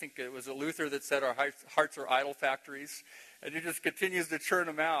way. I think it was Luther that said our hearts are idol factories, and he just continues to churn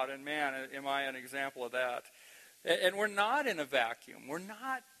them out. And man, am I an example of that. And we're not in a vacuum.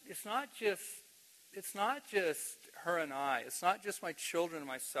 It's not just her and I. It's not just my children and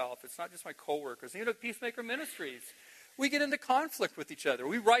myself. It's not just my coworkers. Even at Peacemaker Ministries, we get into conflict with each other.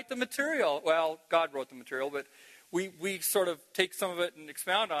 We write the material. Well, God wrote the material, but we sort of take some of it and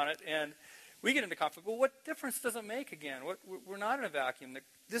expound on it, and we get into conflict. Well, what difference does it make again? We're not in a vacuum.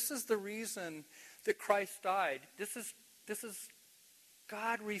 This is the reason that Christ died. This is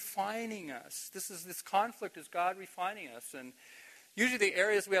God refining us. This conflict is God refining us. And usually the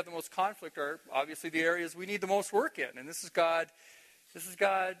areas we have the most conflict are obviously the areas we need the most work in. And this is God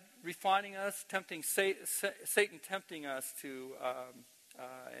refining us, tempting Satan tempting us to,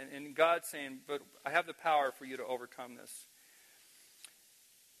 and God saying, but I have the power for you to overcome this.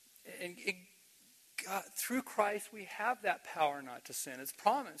 And God, through Christ, we have that power not to sin. It's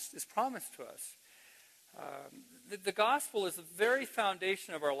promised to us. The gospel is the very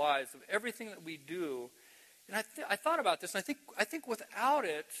foundation of our lives, of everything that we do. And I thought about this, and I think without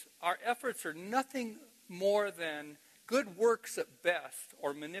it, our efforts are nothing more than good works at best,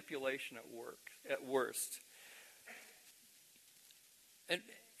 or manipulation at worst.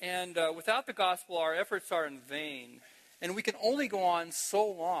 And without the gospel, our efforts are in vain. And we can only go on so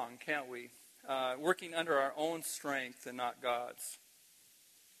long, can't we? Working under our own strength and not God's.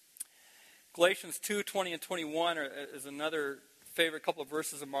 Galatians 2:20 and 21 is another favorite couple of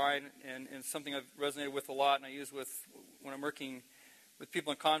verses of mine, and something I've resonated with a lot, and I use when I'm working with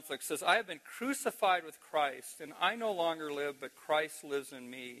people in conflict. It says, I have been crucified with Christ, and I no longer live, but Christ lives in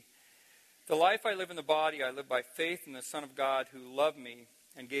me. The life I live in the body, I live by faith in the Son of God who loved me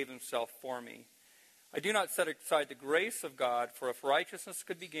and gave himself for me. I do not set aside the grace of God, for if righteousness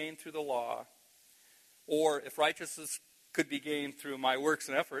could be gained through the law, or if righteousness could be gained through my works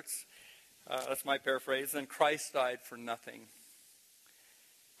and efforts, that's my paraphrase, then Christ died for nothing.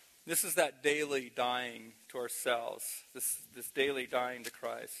 This is that daily dying to ourselves, this daily dying to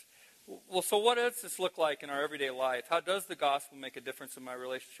Christ. Well, so what does this look like in our everyday life? How does the gospel make a difference in my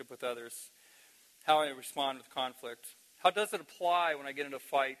relationship with others? How I respond with conflict? How does it apply when I get into a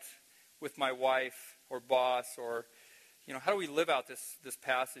fight with my wife or boss, or how do we live out this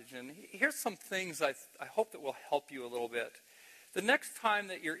passage? And here's some things I hope that will help you a little bit. The next time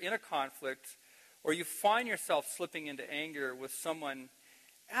that you're in a conflict, or you find yourself slipping into anger with someone,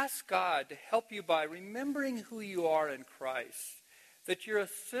 ask God to help you by remembering who you are in Christ, that you're a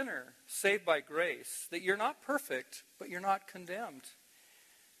sinner saved by grace, that you're not perfect, but you're not condemned.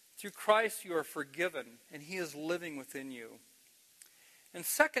 Through Christ you are forgiven, and he is living within you. And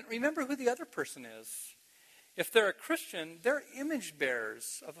second, remember who the other person is. If they're a Christian, they're image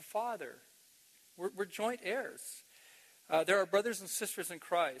bearers of a Father. We're joint heirs. There are brothers and sisters in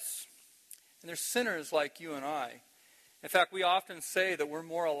Christ, and they're sinners like you and I. In fact, we often say that we're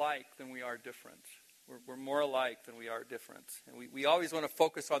more alike than we are different. We're more alike than we are different. And we always want to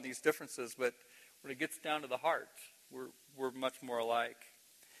focus on these differences, but when it gets down to the heart, we're much more alike.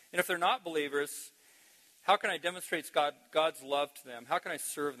 And if they're not believers, how can I demonstrate God's love to them? How can I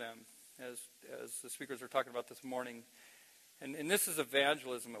serve them, as the speakers were talking about this morning? And this is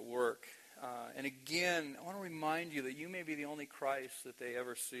evangelism at work. And again, I want to remind you that you may be the only Christ that they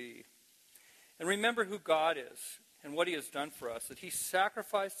ever see. And remember who God is and what he has done for us, that he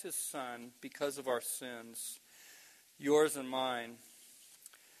sacrificed his Son because of our sins, yours and mine.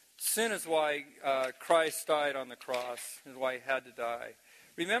 Sin is why Christ died on the cross, is why he had to die.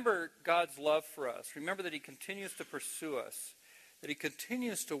 Remember God's love for us. Remember that he continues to pursue us, that he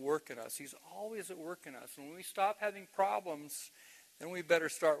continues to work in us. He's always at work in us. And when we stop having problems, then we better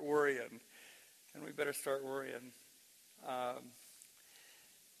start worrying.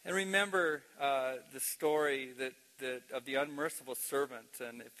 And remember the story that of the unmerciful servant.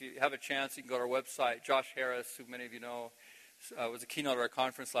 And if you have a chance, you can go to our website. Josh Harris, who many of you know, was a keynote at our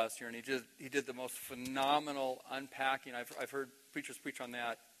conference last year, and he did the most phenomenal unpacking. I've heard preachers preach on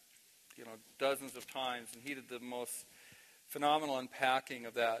that, dozens of times, and he did the most phenomenal unpacking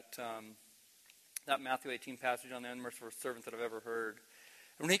of that Matthew 18 passage on the unmerciful servant that I've ever heard.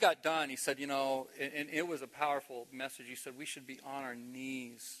 And when he got done, he said, and it was a powerful message. He said we should be on our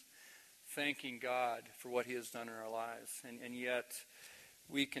knees thanking God for what he has done in our lives. And yet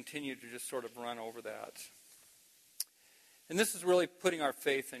we continue to just sort of run over that. And this is really putting our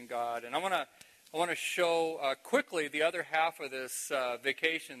faith in God. And I want to show quickly the other half of this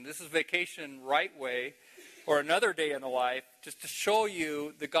vacation. This is Vacation Right Way, or Another Day in the Life, just to show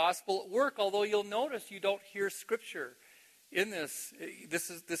you the gospel at work. Although you'll notice you don't hear Scripture in this.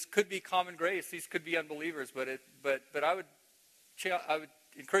 This could be common grace. These could be unbelievers, but I would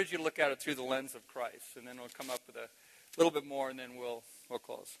encourage you to look at it through the lens of Christ, and then we'll come up with a little bit more, and then we'll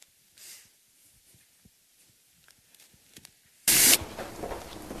close.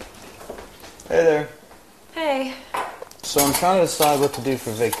 Hey there. Hey. So I'm trying to decide what to do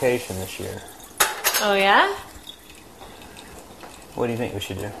for vacation this year. Oh, yeah? What do you think we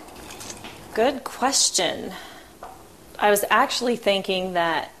should do? Good question. I was actually thinking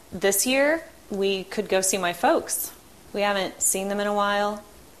that this year we could go see my folks. We haven't seen them in a while.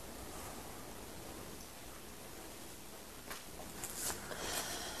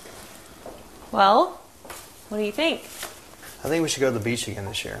 Well, what do you think? I think we should go to the beach again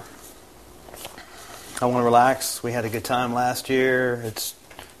this year. I want to relax. We had a good time last year. It's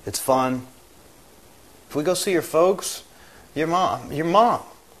fun. If we go see your folks, your mom.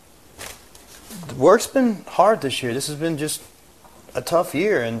 Work's been hard this year. This has been just a tough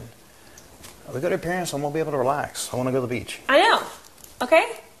year, and we go to your parents, I won't be able to relax. I want to go to the beach. I know. Okay?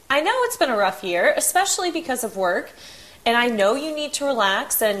 I know it's been a rough year, especially because of work, and I know you need to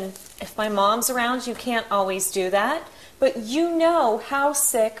relax, and if my mom's around, you can't always do that, but you know how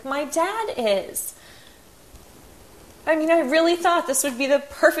sick my dad is. I mean, I really thought this would be the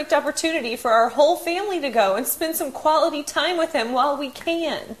perfect opportunity for our whole family to go and spend some quality time with him while we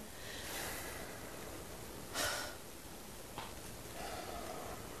can.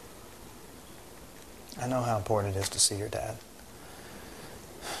 I know how important it is to see your dad.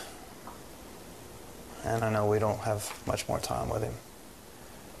 And I know we don't have much more time with him.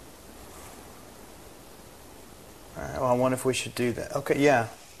 All right, well, I wonder if we should do that. Okay, yeah.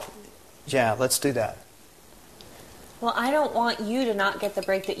 Yeah, let's do that. Well, I don't want you to not get the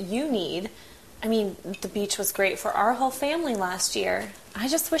break that you need. I mean, the beach was great for our whole family last year. I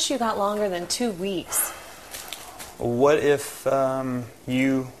just wish you got longer than 2 weeks. What if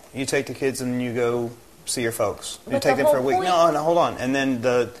you take the kids and you go see your folks? You But take the them for a whole week. point- No, hold on. And then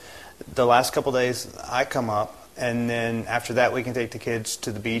the last couple days I come up, and then after that we can take the kids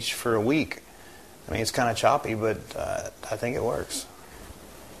to the beach for a week. I mean, it's kind of choppy, but I think it works.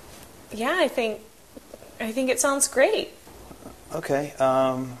 Yeah, I think it sounds great. Okay.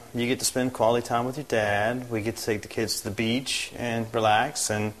 You get to spend quality time with your dad. We get to take the kids to the beach and relax,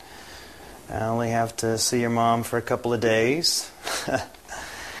 and I only have to see your mom for a couple of days.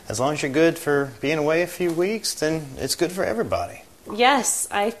 As long as you're good for being away a few weeks, then it's good for everybody. Yes,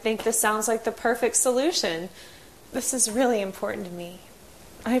 I think this sounds like the perfect solution. This is really important to me.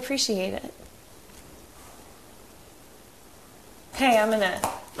 I appreciate it. Hey, I'm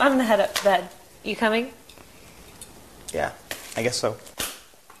gonna head up to bed. You coming? Yeah, I guess so.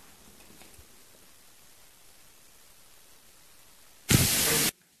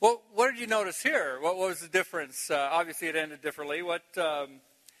 Well, what did you notice here? What was the difference? Obviously, it ended differently. What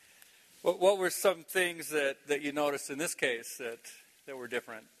were some things that you noticed in this case that were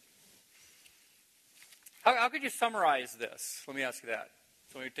different? How could you summarize this? Let me ask you that.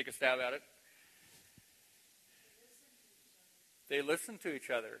 So let me take a stab at it. They listened to each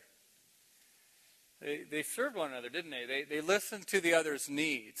other. They served one another, didn't they? They listened to the other's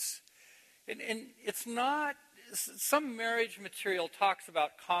needs. And it's not, some marriage material talks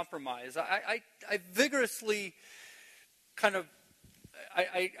about compromise. I vigorously kind of,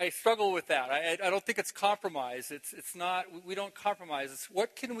 I struggle with that. I don't think it's compromise. It's not, we don't compromise. It's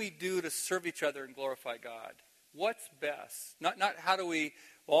what can we do to serve each other and glorify God? What's best? Not how do we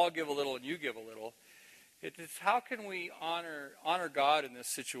all give a little and you give a little. It's how can we honor God in this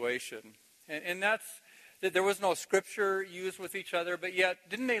situation? And that's, there was no scripture used with each other, but yet,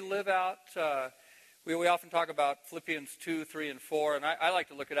 didn't they live out, we often talk about Philippians 2, 3, and 4, and I like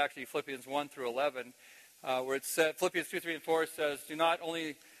to look at actually Philippians 1 through 11, where it said, Philippians 2, 3, and 4 says,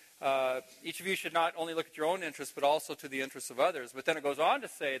 each of you should not only look at your own interests, but also to the interests of others. But then it goes on to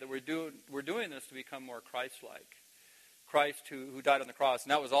say that we're doing this to become more Christ-like. Christ who died on the cross.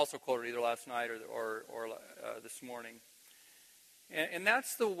 And that was also quoted either last night or this morning. And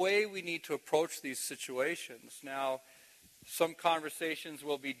that's the way we need to approach these situations. Now, some conversations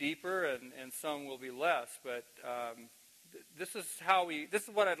will be deeper and some will be less. But this is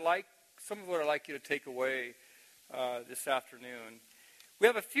what I'd like, some of what I'd like you to take away this afternoon. We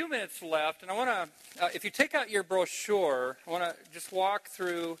have a few minutes left, and I want to, if you take out your brochure, I want to just walk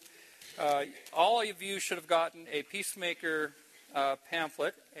through. All of you should have gotten a Peacemaker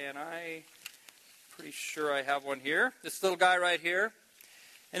pamphlet, and I'm pretty sure I have one here. This little guy right here.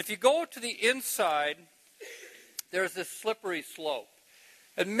 And if you go to the inside, there's this slippery slope.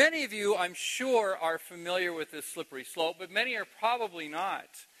 And many of you, I'm sure, are familiar with this slippery slope, but many are probably not.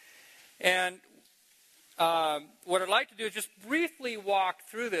 And what I'd like to do is just briefly walk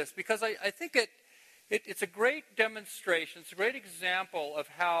through this, because I think it's a great demonstration, it's a great example of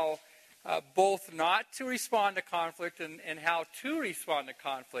how both not to respond to conflict and how to respond to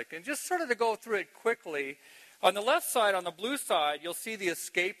conflict. And just sort of to go through it quickly, on the left side, on the blue side, you'll see the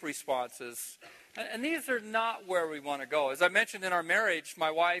escape responses. And these are not where we want to go. As I mentioned in our marriage, my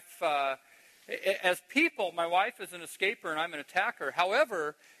wife, as people, my wife is an escaper and I'm an attacker.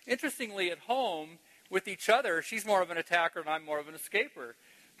 However, interestingly at home, with each other, she's more of an attacker and I'm more of an escaper.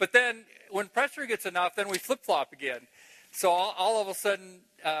 But then when pressure gets enough, then we flip-flop again. So all of a sudden,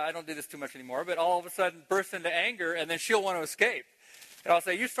 I don't do this too much anymore, but all of a sudden burst into anger, and then she'll want to escape. And I'll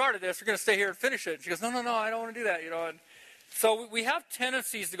say, you started this, you're going to stay here and finish it. And she goes, no, I don't want to do that. And so we have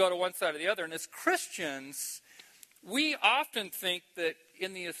tendencies to go to one side or the other. And as Christians, we often think that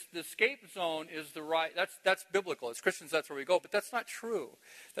in the escape zone is the right, that's biblical. As Christians, that's where we go. But that's not true.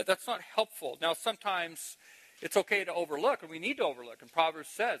 That's not helpful. Now, sometimes it's okay to overlook, and we need to overlook. And Proverbs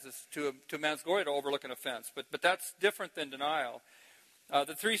says it's to a man's glory to overlook an offense. But that's different than denial.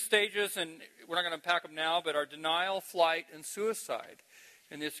 The three stages, and we're not going to unpack them now, but are denial, flight, and suicide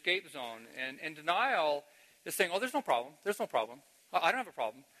in the escape zone. And denial is saying, there's no problem. There's no problem. I don't have a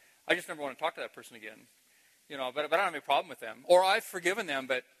problem. I just never want to talk to that person again. But I don't have any problem with them. Or I've forgiven them,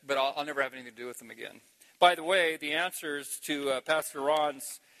 but I'll never have anything to do with them again. By the way, the answers to Pastor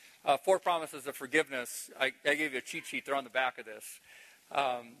Ron's 4 promises of forgiveness, I gave you a cheat sheet. They're on the back of this.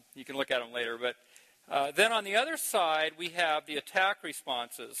 You can look at them later. But then on the other side, we have the attack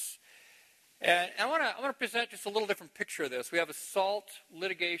responses. And I want to present just a little different picture of this. We have assault,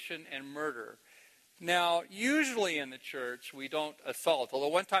 litigation, and murder. Now, usually in the church, we don't assault. Although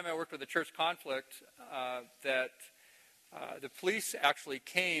one time I worked with a church conflict that the police actually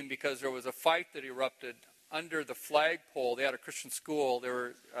came because there was a fight that erupted under the flagpole. They had a Christian school. They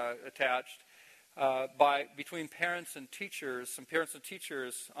were attached between parents and teachers, some parents and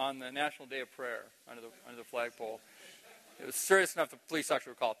teachers on the National Day of Prayer under the flagpole. It was serious enough the police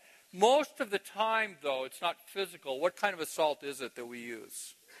actually were called. Most of the time, though, it's not physical. What kind of assault is it that we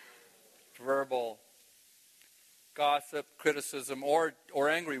use? Verbal. Gossip, criticism, or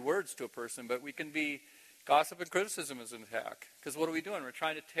angry words to a person, but we can be gossip and criticism as an attack. Because what are we doing? We're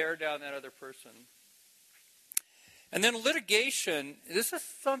trying to tear down that other person. And then litigation, this is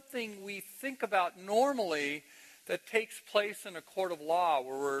something we think about normally that takes place in a court of law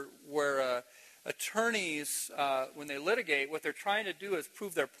where attorneys, when they litigate, what they're trying to do is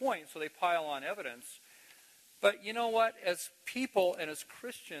prove their point, so they pile on evidence. But you know what? As people and as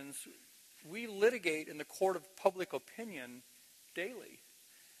Christians, we litigate in the court of public opinion daily,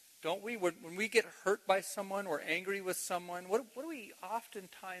 don't we? When we get hurt by someone or angry with someone, what do we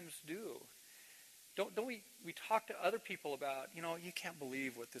oftentimes do? Don't we talk to other people about, you can't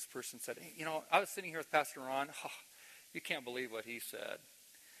believe what this person said. I was sitting here with Pastor Ron. You can't believe what he said.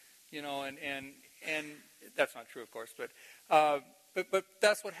 And that's not true, of course, but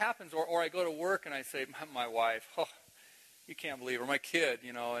that's what happens. Or I go to work and I say, my wife, you can't believe, or my kid,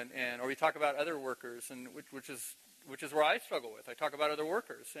 or we talk about other workers, and which is where I struggle with. I talk about other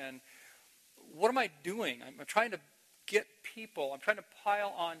workers, and what am I doing? I'm trying to get people. I'm trying to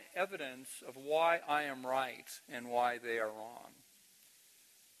pile on evidence of why I am right and why they are wrong.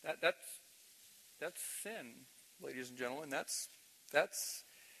 That's sin, ladies and gentlemen. That's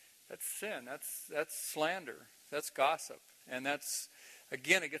sin. That's slander. That's gossip, and that's,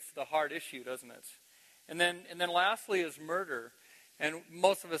 again, it gets to the hard issue, doesn't it? And then lastly is murder. And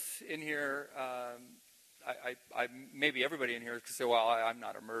most of us in here, I maybe everybody in here could say, well, I'm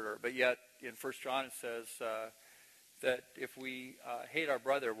not a murderer. But yet in 1 John it says that if we hate our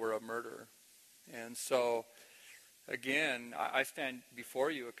brother, we're a murderer. And so, again, I stand before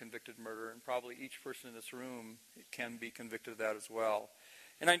you a convicted murderer, and probably each person in this room can be convicted of that as well.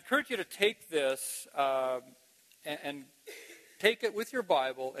 And I encourage you to take this and take it with your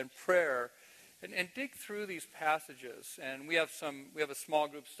Bible and prayer, and dig through these passages. And we have a small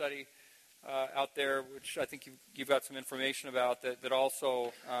group study out there, which I think you've got some information about that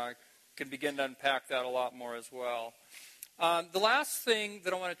also can begin to unpack that a lot more as well. The last thing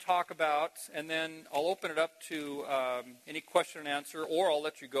that I want to talk about, and then I'll open it up to any question and answer, or I'll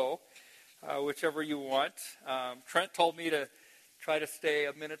let you go, whichever you want. Trent told me to try to stay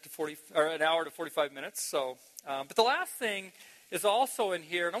an hour to 45 minutes. So, but the last thing is also in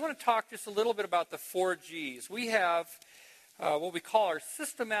here, and I want to talk just a little bit about the 4 Gs. We have what we call our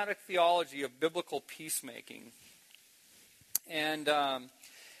systematic theology of biblical peacemaking. And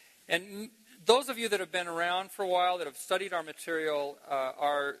those of you that have been around for a while, that have studied our material,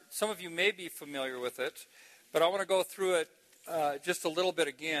 some of you may be familiar with it, but I want to go through it just a little bit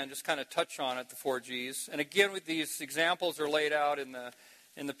again, just kind of touch on it, the 4 Gs. And again, with these examples are laid out in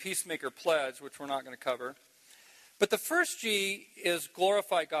the Peacemaker Pledge, which we're not going to cover. But the first G is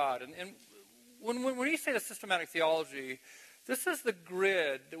glorify God. And when we say the systematic theology, this is the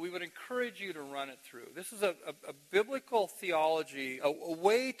grid that we would encourage you to run it through. This is a biblical theology, a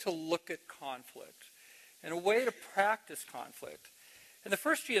way to look at conflict, and a way to practice conflict. And the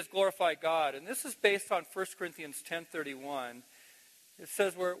first G is glorify God, and this is based on 1 Corinthians 10:31. It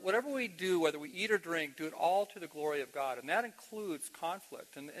says, whatever we do, whether we eat or drink, do it all to the glory of God. And that includes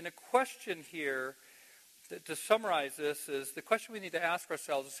conflict. And a question here, to summarize this, is the question we need to ask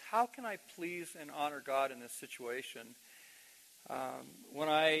ourselves is, how can I please and honor God in this situation? When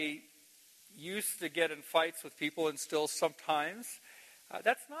I used to get in fights with people, and still sometimes,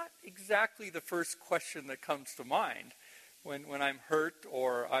 that's not exactly the first question that comes to mind. When I'm hurt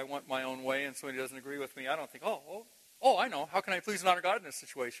or I want my own way and somebody doesn't agree with me, I don't think, oh, I know, how can I please and honor God in this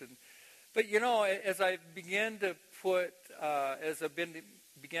situation? But as I began to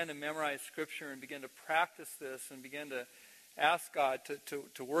began to memorize Scripture and began to practice this and began to ask God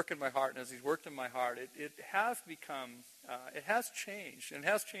to work in my heart, and as He's worked in my heart, it has become, it has changed. And it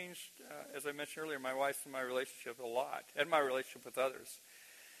has changed, as I mentioned earlier, my wife and my relationship a lot, and my relationship with others.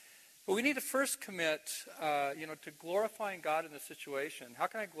 But we need to first commit, to glorifying God in this situation. How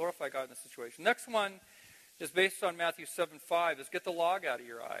can I glorify God in this situation? Next one is based on Matthew 7:5, is get the log out of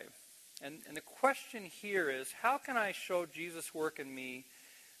your eye. And the question here is, how can I show Jesus' work in me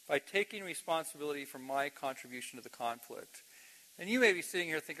by taking responsibility for my contribution to the conflict? And you may be sitting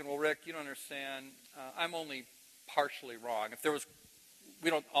here thinking, well, Rick, you don't understand. I'm only partially wrong. We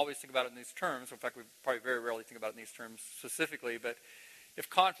don't always think about it in these terms. In fact, we probably very rarely think about it in these terms specifically. But if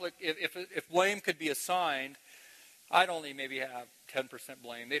blame could be assigned, I'd only maybe have 10%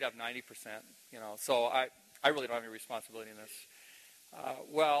 blame. They'd have 90%. So I really don't have any responsibility in this.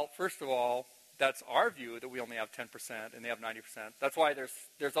 Well, first of all, that's our view, that we only have 10% and they have 90%. That's why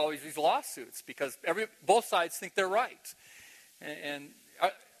there's always these lawsuits, because both sides think they're right. And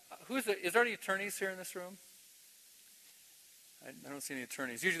is there any attorneys here in this room? I don't see any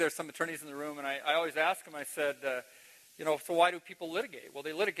attorneys. Usually there's some attorneys in the room, and I always ask them, I said, so why do people litigate? Well,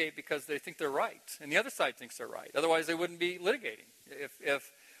 they litigate because they think they're right, and the other side thinks they're right. Otherwise, they wouldn't be litigating.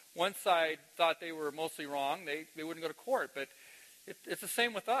 If one side thought they were mostly wrong, they wouldn't go to court. But it's the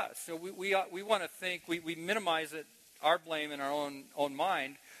same with us. So we want to think, we minimize our blame in our own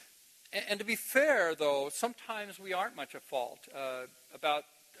mind. And to be fair, though, sometimes we aren't much at fault. About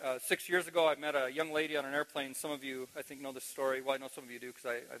 6 years ago, I met a young lady on an airplane. Some of you, I think, know this story. Well, I know some of you do, because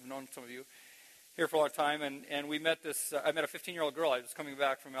I've known some of you here for a long time. And we met I met a 15-year-old girl. I was coming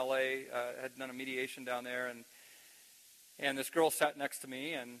back from L.A., had done a mediation down there, and this girl sat next to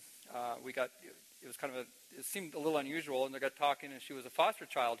me, and it seemed a little unusual, and they got talking, and she was a foster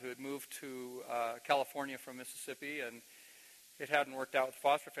child who had moved to California from Mississippi, and it hadn't worked out with the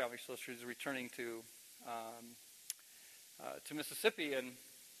foster family, so she was returning to Mississippi. And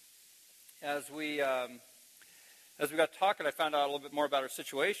as we got talking, I found out a little bit more about her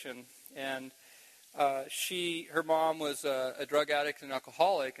situation, and her mom was a drug addict and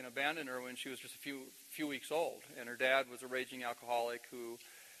alcoholic, and abandoned her when she was just a few weeks old, and her dad was a raging alcoholic who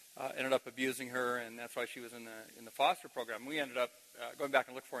ended up abusing her, and that's why she was in the foster program. We ended up going back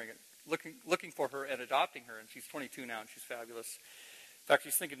and looking for her and adopting her, and she's 22 now, and she's fabulous. In fact,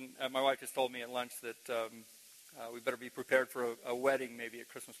 she's thinking. My wife just told me at lunch that we better be prepared for a wedding maybe at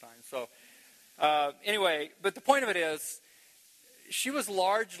Christmas time. So anyway, but the point of it is, she was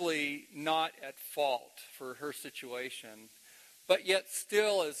largely not at fault for her situation. But yet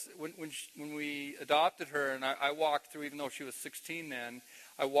still, when we adopted her, and I walked through, even though she was 16 then,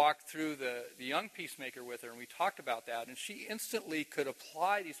 I walked through the young peacemaker with her, and we talked about that. And she instantly could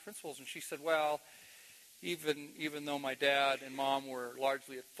apply these principles. And she said, well, even though my dad and mom were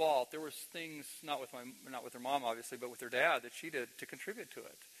largely at fault, there was things, not with her mom, obviously, but with her dad, that she did to contribute to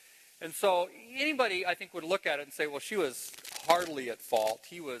it. And so anybody, I think, would look at it and say, well, she was hardly at fault.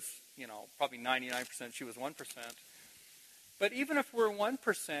 He was, probably 99%. She was 1%. But even if we're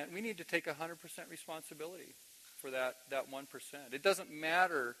 1%, we need to take 100% responsibility for that 1%. It doesn't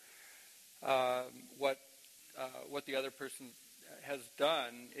matter what the other person has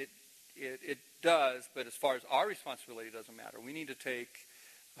done. It does, but as far as our responsibility, it doesn't matter. We need to take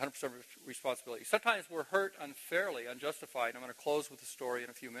 100% responsibility. Sometimes we're hurt unfairly, unjustified. I'm going to close with a story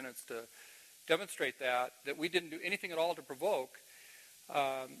in a few minutes to demonstrate that we didn't do anything at all to provoke.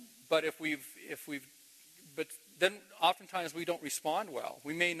 But but then oftentimes we don't respond well.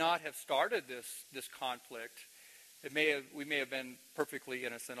 We may not have started this conflict. We may have been perfectly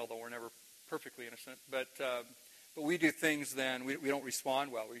innocent, although we're never perfectly innocent. But we do things then, we don't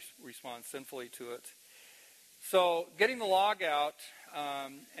respond well. We respond sinfully to it. So getting the log out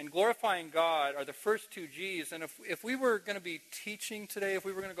and glorifying God are the first two G's. And if we were going to be teaching today, if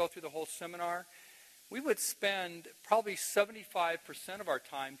we were going to go through the whole seminar, we would spend probably 75% of our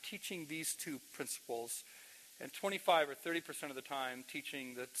time teaching these two principles and 25 or 30% of the time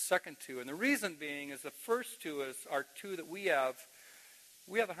teaching the second two. And the reason being is the first two are two that we have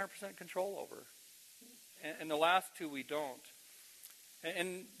 100% control over. And the last two we don't.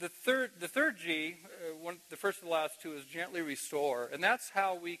 And the third G, the first of the last two, is gently restore. And that's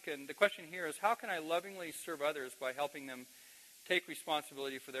how we can, the question here is, how can I lovingly serve others by helping them take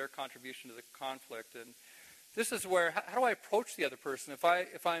responsibility for their contribution to the conflict? And this is where, how do I approach the other person?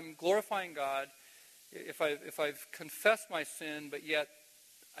 If I'm glorifying God, if I've confessed my sin, but yet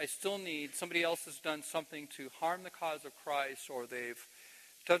I still need, somebody else has done something to harm the cause of Christ, or they've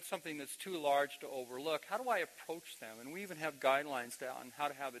done something that's too large to overlook, how do I approach them? And we even have guidelines down how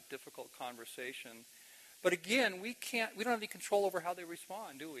to have a difficult conversation. But again, we don't have any control over how they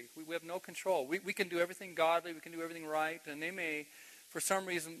respond, do we? We have no control. We can do everything godly, we can do everything right, and they may, for some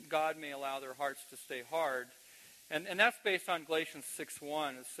reason, God may allow their hearts to stay hard. And that's based on Galatians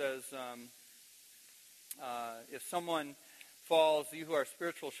 6:1. It says, if someone falls, you who are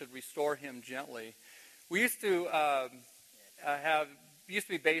spiritual should restore him gently. We used to go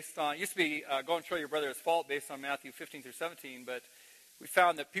and show your brother his fault based on Matthew 15 through 17, but we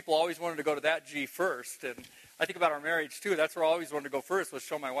found that people always wanted to go to that G first. And I think about our marriage too. That's where I always wanted to go first, was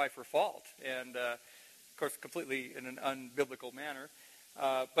show my wife her fault. And of course, completely in an unbiblical manner.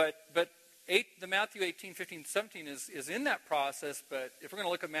 But the Matthew 18, 15, 17 is in that process. But if we're going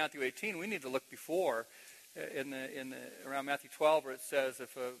to look at Matthew 18, we need to look before around Matthew 12, where it says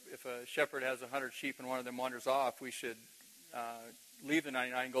if a shepherd has 100 sheep and one of them wanders off, we should leave the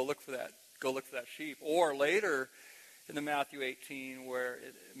 99 and go look for that sheep. Or later in the Matthew 18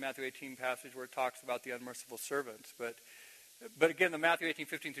 passage where it talks about the unmerciful servant. But again, the Matthew 18,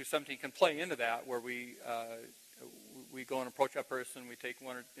 15 through 17 can play into that, where we go and approach that person. We take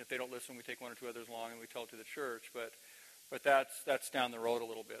one, or if they don't listen, we take one or two others along and we tell it to the church. But that's down the road a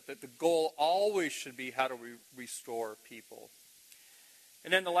little bit. That the goal always should be, how do we restore people?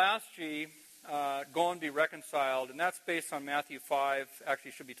 And then the last G, go and be reconciled, and that's based on Matthew 5. Actually,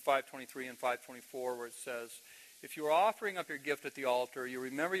 it should be 5:23 and 5:24, where it says, if you are offering up your gift at the altar, you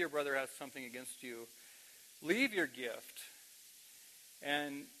remember your brother has something against you, leave your gift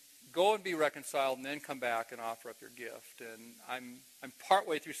and go and be reconciled, and then come back and offer up your gift. And I'm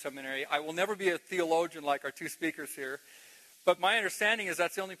partway through seminary. I will never be a theologian like our two speakers here, but my understanding is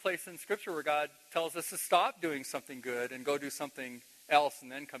that's the only place in Scripture where God tells us to stop doing something good and go do something else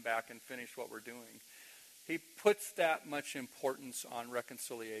and then come back and finish what we're doing. He puts that much importance on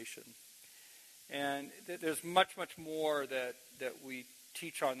reconciliation. And there's much, much more that we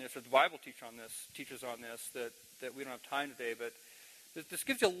teach on this, or the Bible teaches on this, that we don't have time today. But this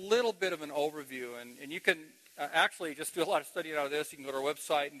gives you a little bit of an overview. And you can actually just do a lot of studying out of this. You can go to our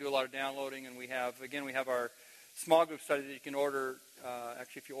website and do a lot of downloading. And we have our small group study that you can order.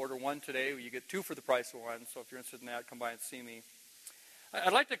 Actually, if you order one today, you get two for the price of one. So if you're interested in that, come by and see me.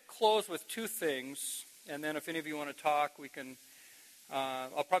 I'd like to close with two things. And then if any of you want to talk, we can...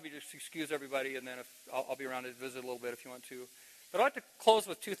 I'll probably just excuse everybody, and then I'll be around to visit a little bit if you want to. But I'd like to close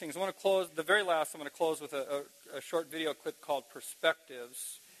with two things. I'm going to close with a short video clip called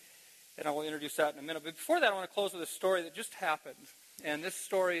Perspectives, and I will introduce that in a minute. But before that, I want to close with a story that just happened. And this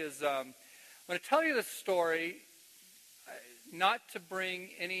story is, I'm going to tell you this story not to bring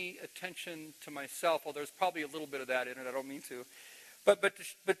any attention to myself, although there's probably a little bit of that in it. I don't mean to. But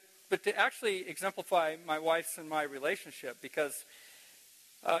to actually exemplify my wife's and my relationship, because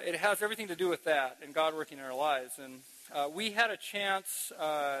it has everything to do with that and God working in our lives. And we had a chance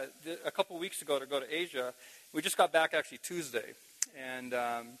a couple weeks ago to go to Asia. We just got back actually Tuesday, and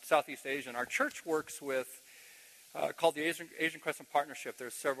Southeast Asia. And our church works with called the Asian Crescent Partnership.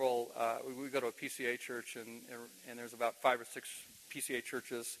 There's several. We go to a PCA church, and there's about 5 or 6 PCA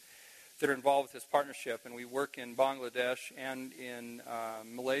churches that are involved with this partnership, and we work in Bangladesh and in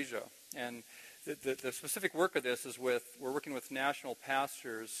Malaysia. And the specific work of this is we're working with national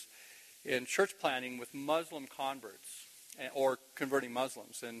pastors in church planting with Muslim converts or converting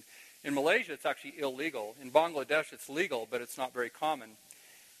Muslims. And in Malaysia, it's actually illegal. In Bangladesh, it's legal, but it's not very common.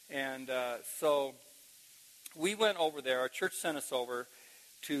 And so we went over there. Our church sent us over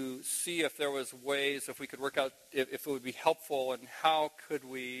to see if there was ways, if we could work out, if it would be helpful, and how could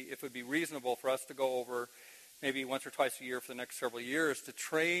we, if it would be reasonable for us to go over maybe once or twice a year for the next several years to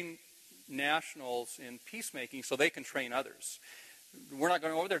train nationals in peacemaking so they can train others. We're not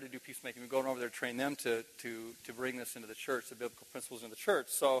going over there to do peacemaking. We're going over there to train them to bring this into the church, the biblical principles into the church.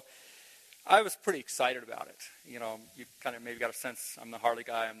 So I was pretty excited about it. You know, you kind of maybe got a sense I'm the Harley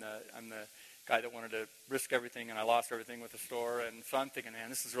guy. I'm the guy that wanted to risk everything, and I lost everything with the store. And so I'm thinking, man,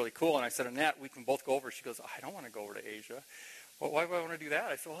 this is really cool. And I said, Annette, we can both go over. She goes, I don't want to go over to Asia. Well, why would I want to do that?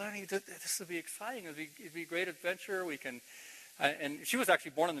 I said, well, this would be exciting. It'd be a great adventure. We can. And she was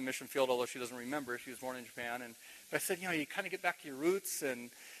actually born in the mission field, although she doesn't remember. She was born in Japan. But I said, you know, you kind of get back to your roots,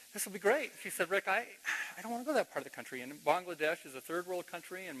 and this will be great. She said, Rick, I don't want to go to that part of the country. And Bangladesh is a third world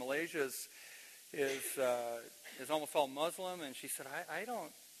country, and Malaysia is almost all Muslim. And she said, I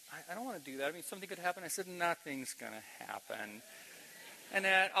don't want to do that. I mean, something could happen. I said, nothing's going to happen. And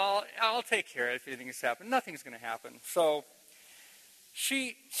that I'll take care of it if anything has happened. Nothing's going to happen. So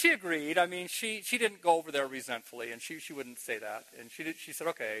she agreed. I mean, she didn't go over there resentfully, and she wouldn't say that. And she said,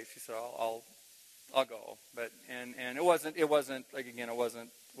 okay. She said, I'll go. But and it wasn't like, again, it wasn't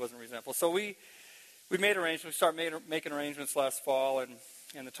resentful. So we made arrangements. We started making arrangements last fall,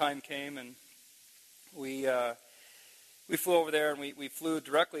 and the time came, and we flew over there, and we flew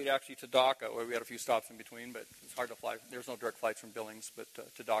directly actually to Dhaka, where we had a few stops in between, but it's hard to fly. There's no direct flights from Billings, but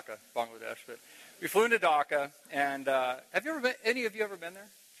to Dhaka, Bangladesh. But we flew into Dhaka, and have you ever been? Any of you ever been there?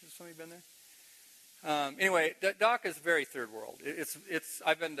 Has somebody been there? Anyway, Dhaka is very third world.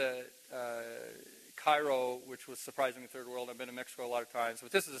 I've been to Cairo, which was surprisingly third world. I've been to Mexico a lot of times,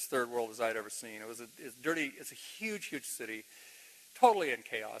 but this is as third world as I'd ever seen. It's dirty. It's a huge, huge city, totally in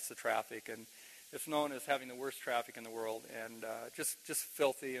chaos. The traffic, and it's known as having the worst traffic in the world, and just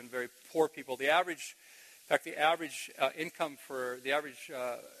filthy and very poor people. The average income for the average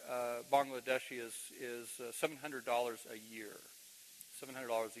Bangladeshi is $700 a year.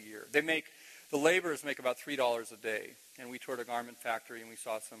 $700 a year. The laborers make about $3 a day, and we toured a garment factory and we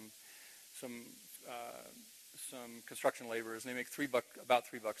saw some construction laborers, and they make about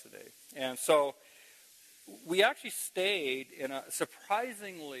 $3 a day. And so we actually stayed in a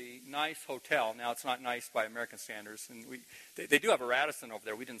surprisingly nice hotel. Now, it's not nice by American standards, and they do have a Radisson over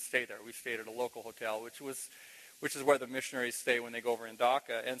there. We didn't stay there. We stayed at a local hotel, which is where the missionaries stay when they go over in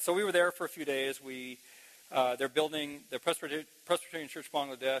Dhaka. And so we were there for a few days. They're building, the Presbyterian Church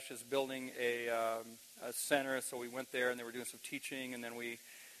Bangladesh is building a center, so we went there, and they were doing some teaching, and then we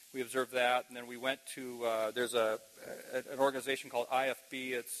observed that, and then we went to, there's an organization called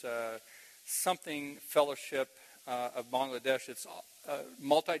IFB. It's something Fellowship of Bangladesh. It's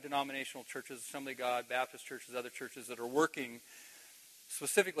multi-denominational churches, Assembly of God, Baptist churches, other churches that are working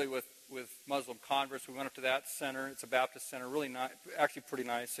specifically with Muslim converts. We went up to that center. It's a Baptist center, really nice, actually pretty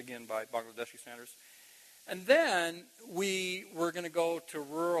nice, again, by Bangladeshi standards. And then we were going to go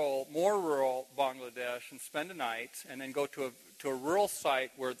to more rural Bangladesh and spend a night, and then go to a rural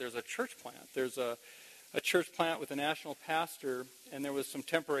site where there's a church plant. There's a church plant with a national pastor, and there was some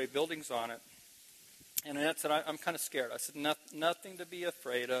temporary buildings on it. And Annette said, I'm kind of scared. I said, nothing to be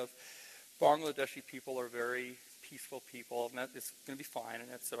afraid of. Bangladeshi people are very peaceful people, and it's going to be fine. And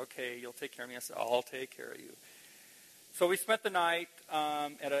Annette said, okay, you'll take care of me. I said, I'll take care of you. So we spent the night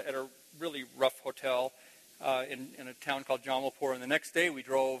at a really rough hotel in a town called Jamalpur, and the next day we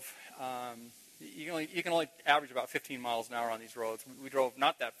drove. You can only average about 15 miles an hour on these roads. We drove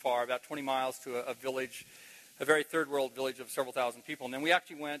not that far, about 20 miles to a village, a very third world village of several thousand people. And then we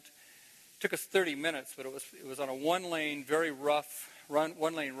actually took us 30 minutes, but it was on a one-lane, very rough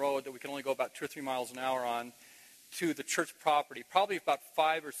one-lane road that we could only go about 2 or 3 miles an hour on to the church property, probably about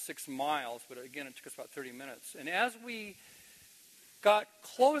 5 or 6 miles, but again, it took us about 30 minutes. And as we got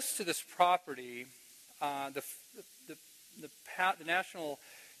close to this property, the national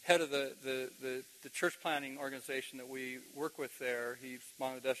head of the church planting organization that we work with there, he's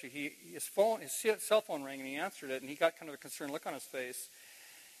Bangladeshi, his cell phone rang, and he answered it, and he got kind of a concerned look on his face.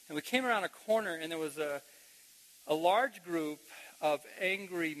 And we came around a corner, and there was a large group of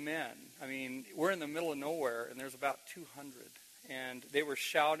angry men. I mean, we're in the middle of nowhere, and there's about 200. And they were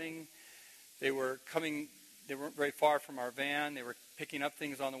shouting. They weren't very far from our van. They were picking up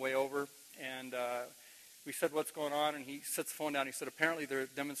things on the way over. And we said, what's going on? And he sets the phone down. He said, apparently they're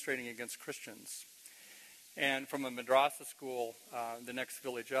demonstrating against Christians. And from a madrasa school, the next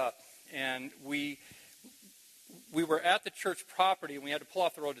village up. And we were at the church property, and we had to pull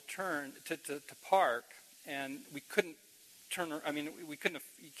off the road to park. And we couldn't turn. I mean, we couldn't.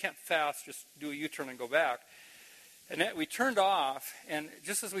 You can't fast just do a U-turn and go back. And we turned off, and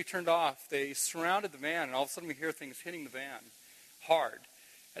just as we turned off, they surrounded the van, and all of a sudden we hear things hitting the van hard.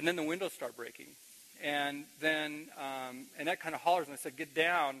 And then the windows start breaking. And then, and that kind of hollers, and I said, get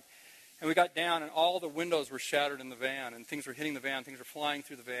down. And we got down, and all the windows were shattered in the van, and things were hitting the van, things were flying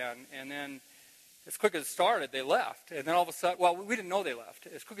through the van. And then, as quick as it started, they left. And then all of a sudden, well, we didn't know they left.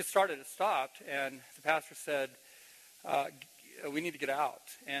 As quick as it started, it stopped, and the pastor said, we need to get out.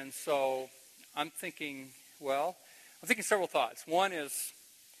 And so I'm thinking several thoughts. One is,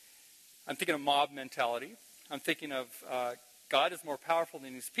 I'm thinking of mob mentality. I'm thinking of God is more powerful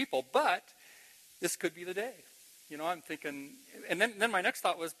than these people, but this could be the day. I'm thinking, and then my next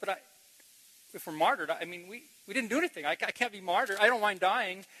thought was, if we're martyred, I mean, we didn't do anything. I can't be martyred. I don't mind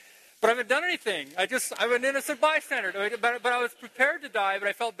dying, but I haven't done anything. I'm an innocent bystander. But I was prepared to die, but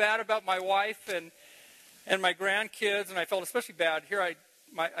I felt bad about my wife and my grandkids, and I felt especially bad. Here I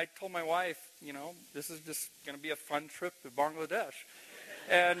told my wife, this is just going to be a fun trip to Bangladesh.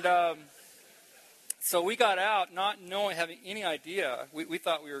 And so we got out not having any idea. We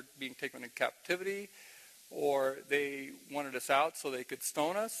thought we were being taken into captivity, or they wanted us out so they could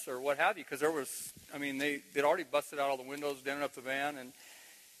stone us, or what have you, because they'd already busted out all the windows, dented up the van,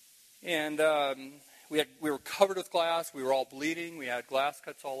 and we were covered with glass. We were all bleeding. We had glass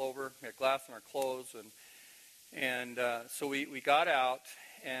cuts all over. We had glass in our clothes, and so we got out,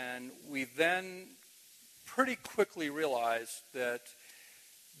 and we then pretty quickly realized that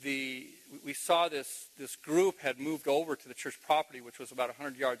we saw this group had moved over to the church property, which was about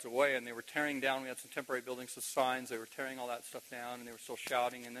 100 yards away, and they were tearing down. We had some temporary buildings with signs. They were tearing all that stuff down, and they were still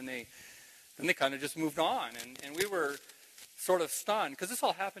shouting. And then they kind of just moved on, and we were sort of stunned because this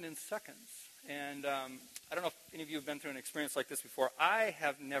all happened in seconds. And I don't know if any of you have been through an experience like this before. I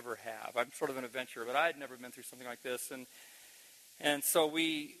never have. I'm sort of an adventurer, but I had never been through something like this. And so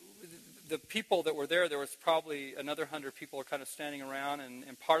the people that were there was probably another 100 people kind of standing around,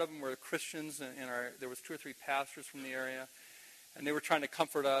 and part of them were Christians, and there was 2 or 3 pastors from the area, and they were trying to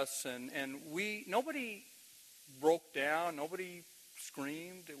comfort us, and nobody broke down, nobody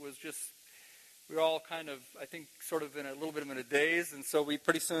screamed. It was just, we were all kind of, I think, sort of in a little bit of a daze, and so we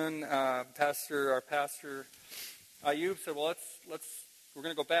pretty soon, our pastor Ayub said, well, we're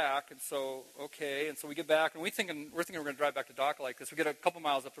going to go back, and so, okay, and so we get back, and we're thinking we're going to drive back to Dhaka like this. We get a couple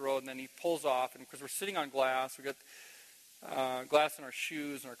miles up the road, and then he pulls off, and because we're sitting on glass, we got glass in our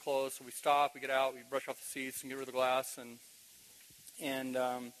shoes and our clothes, so we stop, we get out, we brush off the seats and get rid of the glass, and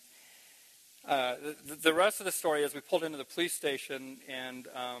the rest of the story is we pulled into the police station, and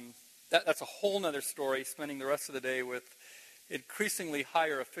that's a whole other story, spending the rest of the day with increasingly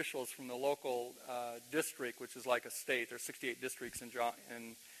higher officials from the local district, which is like a state. There's 68 districts in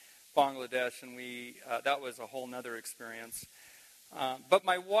Bangladesh, and that was a whole nother experience. But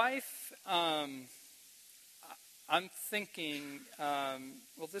my wife, I'm thinking,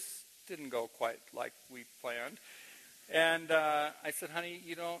 well, this didn't go quite like we planned. And I said, honey,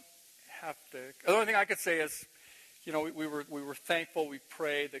 you don't have to. The only thing I could say is, we were thankful. We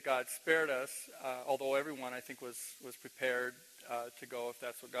prayed that God spared us, although everyone, I think, was prepared to go if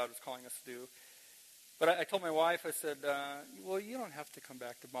that's what God was calling us to do. But I told my wife, I said, well, you don't have to come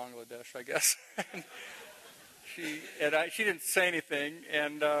back to Bangladesh, I guess. She didn't say anything,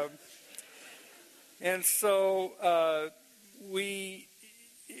 and so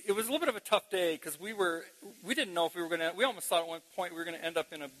it was a little bit of a tough day because we didn't know if we were going to. We almost thought at one point we were going to end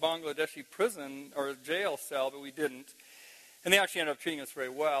up in a Bangladeshi prison or a jail cell, but we didn't. And they actually ended up treating us very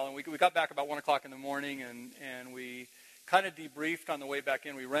well. And we got back about 1 o'clock in the morning, and we kind of debriefed on the way back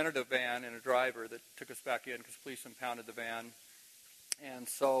in. We rented a van and a driver that took us back in because police impounded the van. And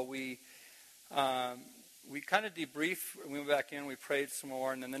so we kind of debriefed. We went back in, we prayed some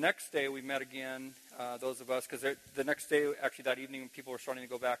more, and then the next day we met again, those of us, because the next day, actually that evening, people were starting to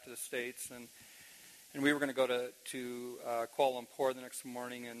go back to the States, and we were going to go to Kuala Lumpur the next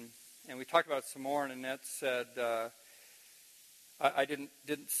morning, and we talked about it some more, and Annette said, I didn't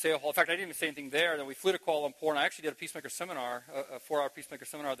say a whole, in fact, I didn't even say anything there. Then we flew to Kuala Lumpur, and I actually did a peacemaker seminar, a 4-hour peacemaker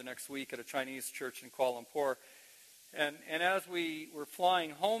seminar the next week at a Chinese church in Kuala Lumpur. And as we were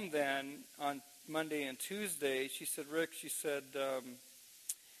flying home then on Monday and Tuesday, she said, Rick,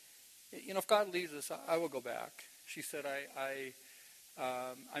 if God leads us, I will go back. She said,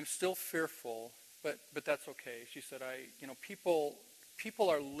 I'm still fearful, but that's okay. She said, people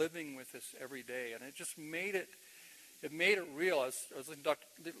are living with this every day, and it just made it real. I was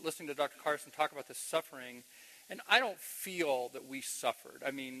listening to Dr. Carson talk about this suffering, and I don't feel that we suffered.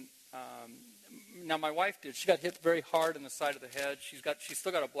 I mean, now my wife did. She got hit very hard in the side of the head. She's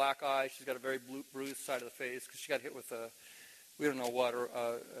still got a black eye. She's got a very bruised side of the face because she got hit with we don't know what, or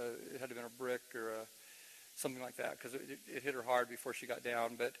it had to have been a brick or something like that because it hit her hard before she got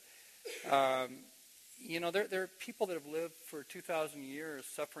down. But there are people that have lived for 2,000 years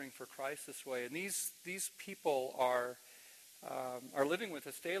suffering for Christ this way, and these people are living with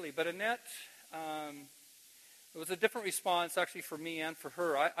us daily. But Annette, it was a different response actually for me and for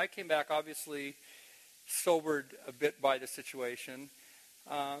her. I came back obviously sobered a bit by the situation,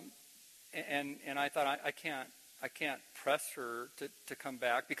 and I thought I can't press her to come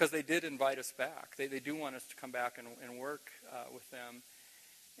back, because they did invite us back. They do want us to come back and work with them,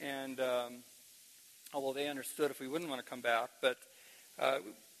 and although they understood if we wouldn't want to come back, but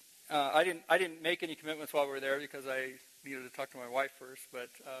I didn't make any commitments while we were there because I needed to talk to my wife first. But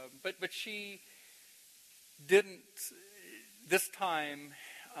she didn't. This time,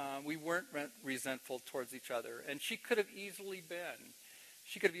 we weren't resentful towards each other, and she could have easily been.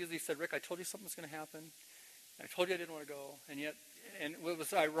 She could have easily said, "Rick, I told you something was going to happen. I told you I didn't want to go." And what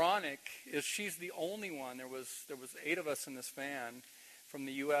was ironic is she's the only one. There was 8 of us in this van from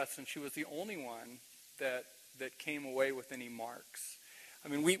the U.S., and she was the only one that came away with any marks. I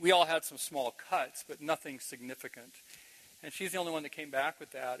mean, we all had some small cuts, but nothing significant. And she's the only one that came back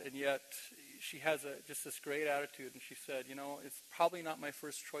with that, and yet she has just this great attitude. And she said, it's probably not my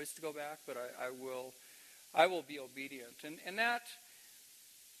first choice to go back, but I will be obedient. And that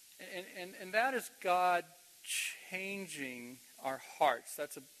is God changing our hearts.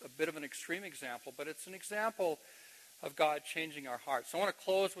 That's a bit of an extreme example, but it's an example of God changing our hearts. So I want to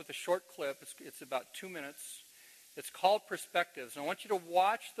close with a short clip. It's about 2 minutes. It's called Perspectives. And I want you to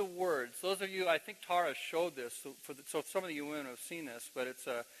watch the words. Those of you, I think Tara showed this, so some of you women have seen this, but it's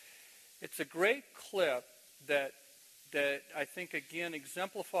a great clip that I think, again,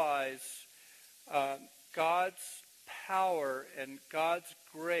 exemplifies God's power and God's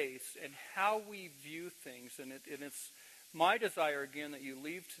grace and how we view things. And it's my desire, again, that you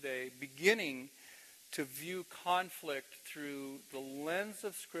leave today beginning to view conflict through the lens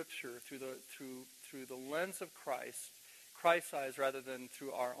of Scripture, through the lens of Christ's eyes, rather than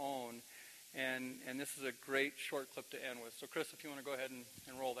through our own. And this is a great short clip to end with. So, Chris, if you want to go ahead and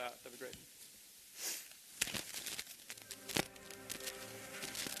roll that'd be great.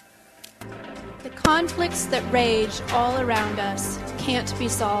 The conflicts that rage all around us can't be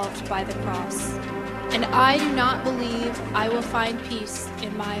solved by the cross. And I do not believe I will find peace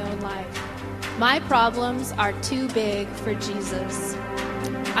in my own life. My problems are too big for Jesus.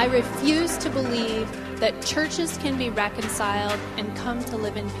 I refuse to believe that churches can be reconciled and come to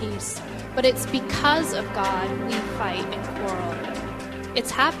live in peace. But it's because of God we fight and quarrel.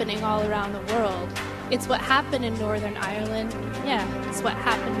 It's happening all around the world. It's what happened in Northern Ireland. Yeah, it's what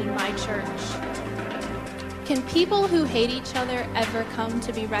happened in my church. Can people who hate each other ever come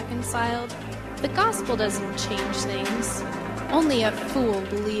to be reconciled? The gospel doesn't change things. Only a fool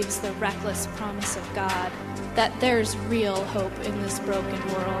believes the reckless promise of God that there's real hope in this broken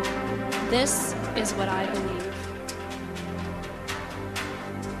world. This is what I believe.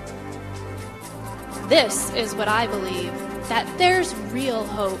 This is what I believe, that there's real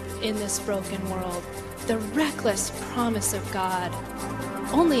hope in this broken world. The reckless promise of God.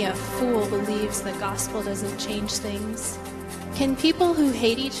 Only a fool believes the gospel doesn't change things. Can people who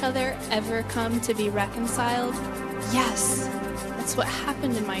hate each other ever come to be reconciled? Yes. That's what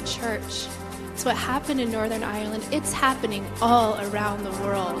happened in my church. It's what happened in Northern Ireland. It's happening all around the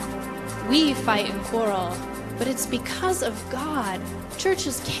world. We fight and quarrel, but it's because of God.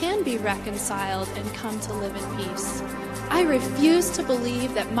 Churches can be reconciled and come to live in peace. I refuse to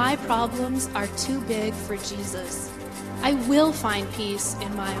believe that my problems are too big for Jesus. I will find peace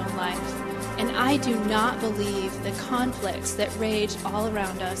in my own life, and I do not believe the conflicts that rage all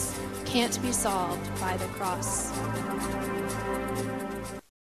around us can't be solved by the cross.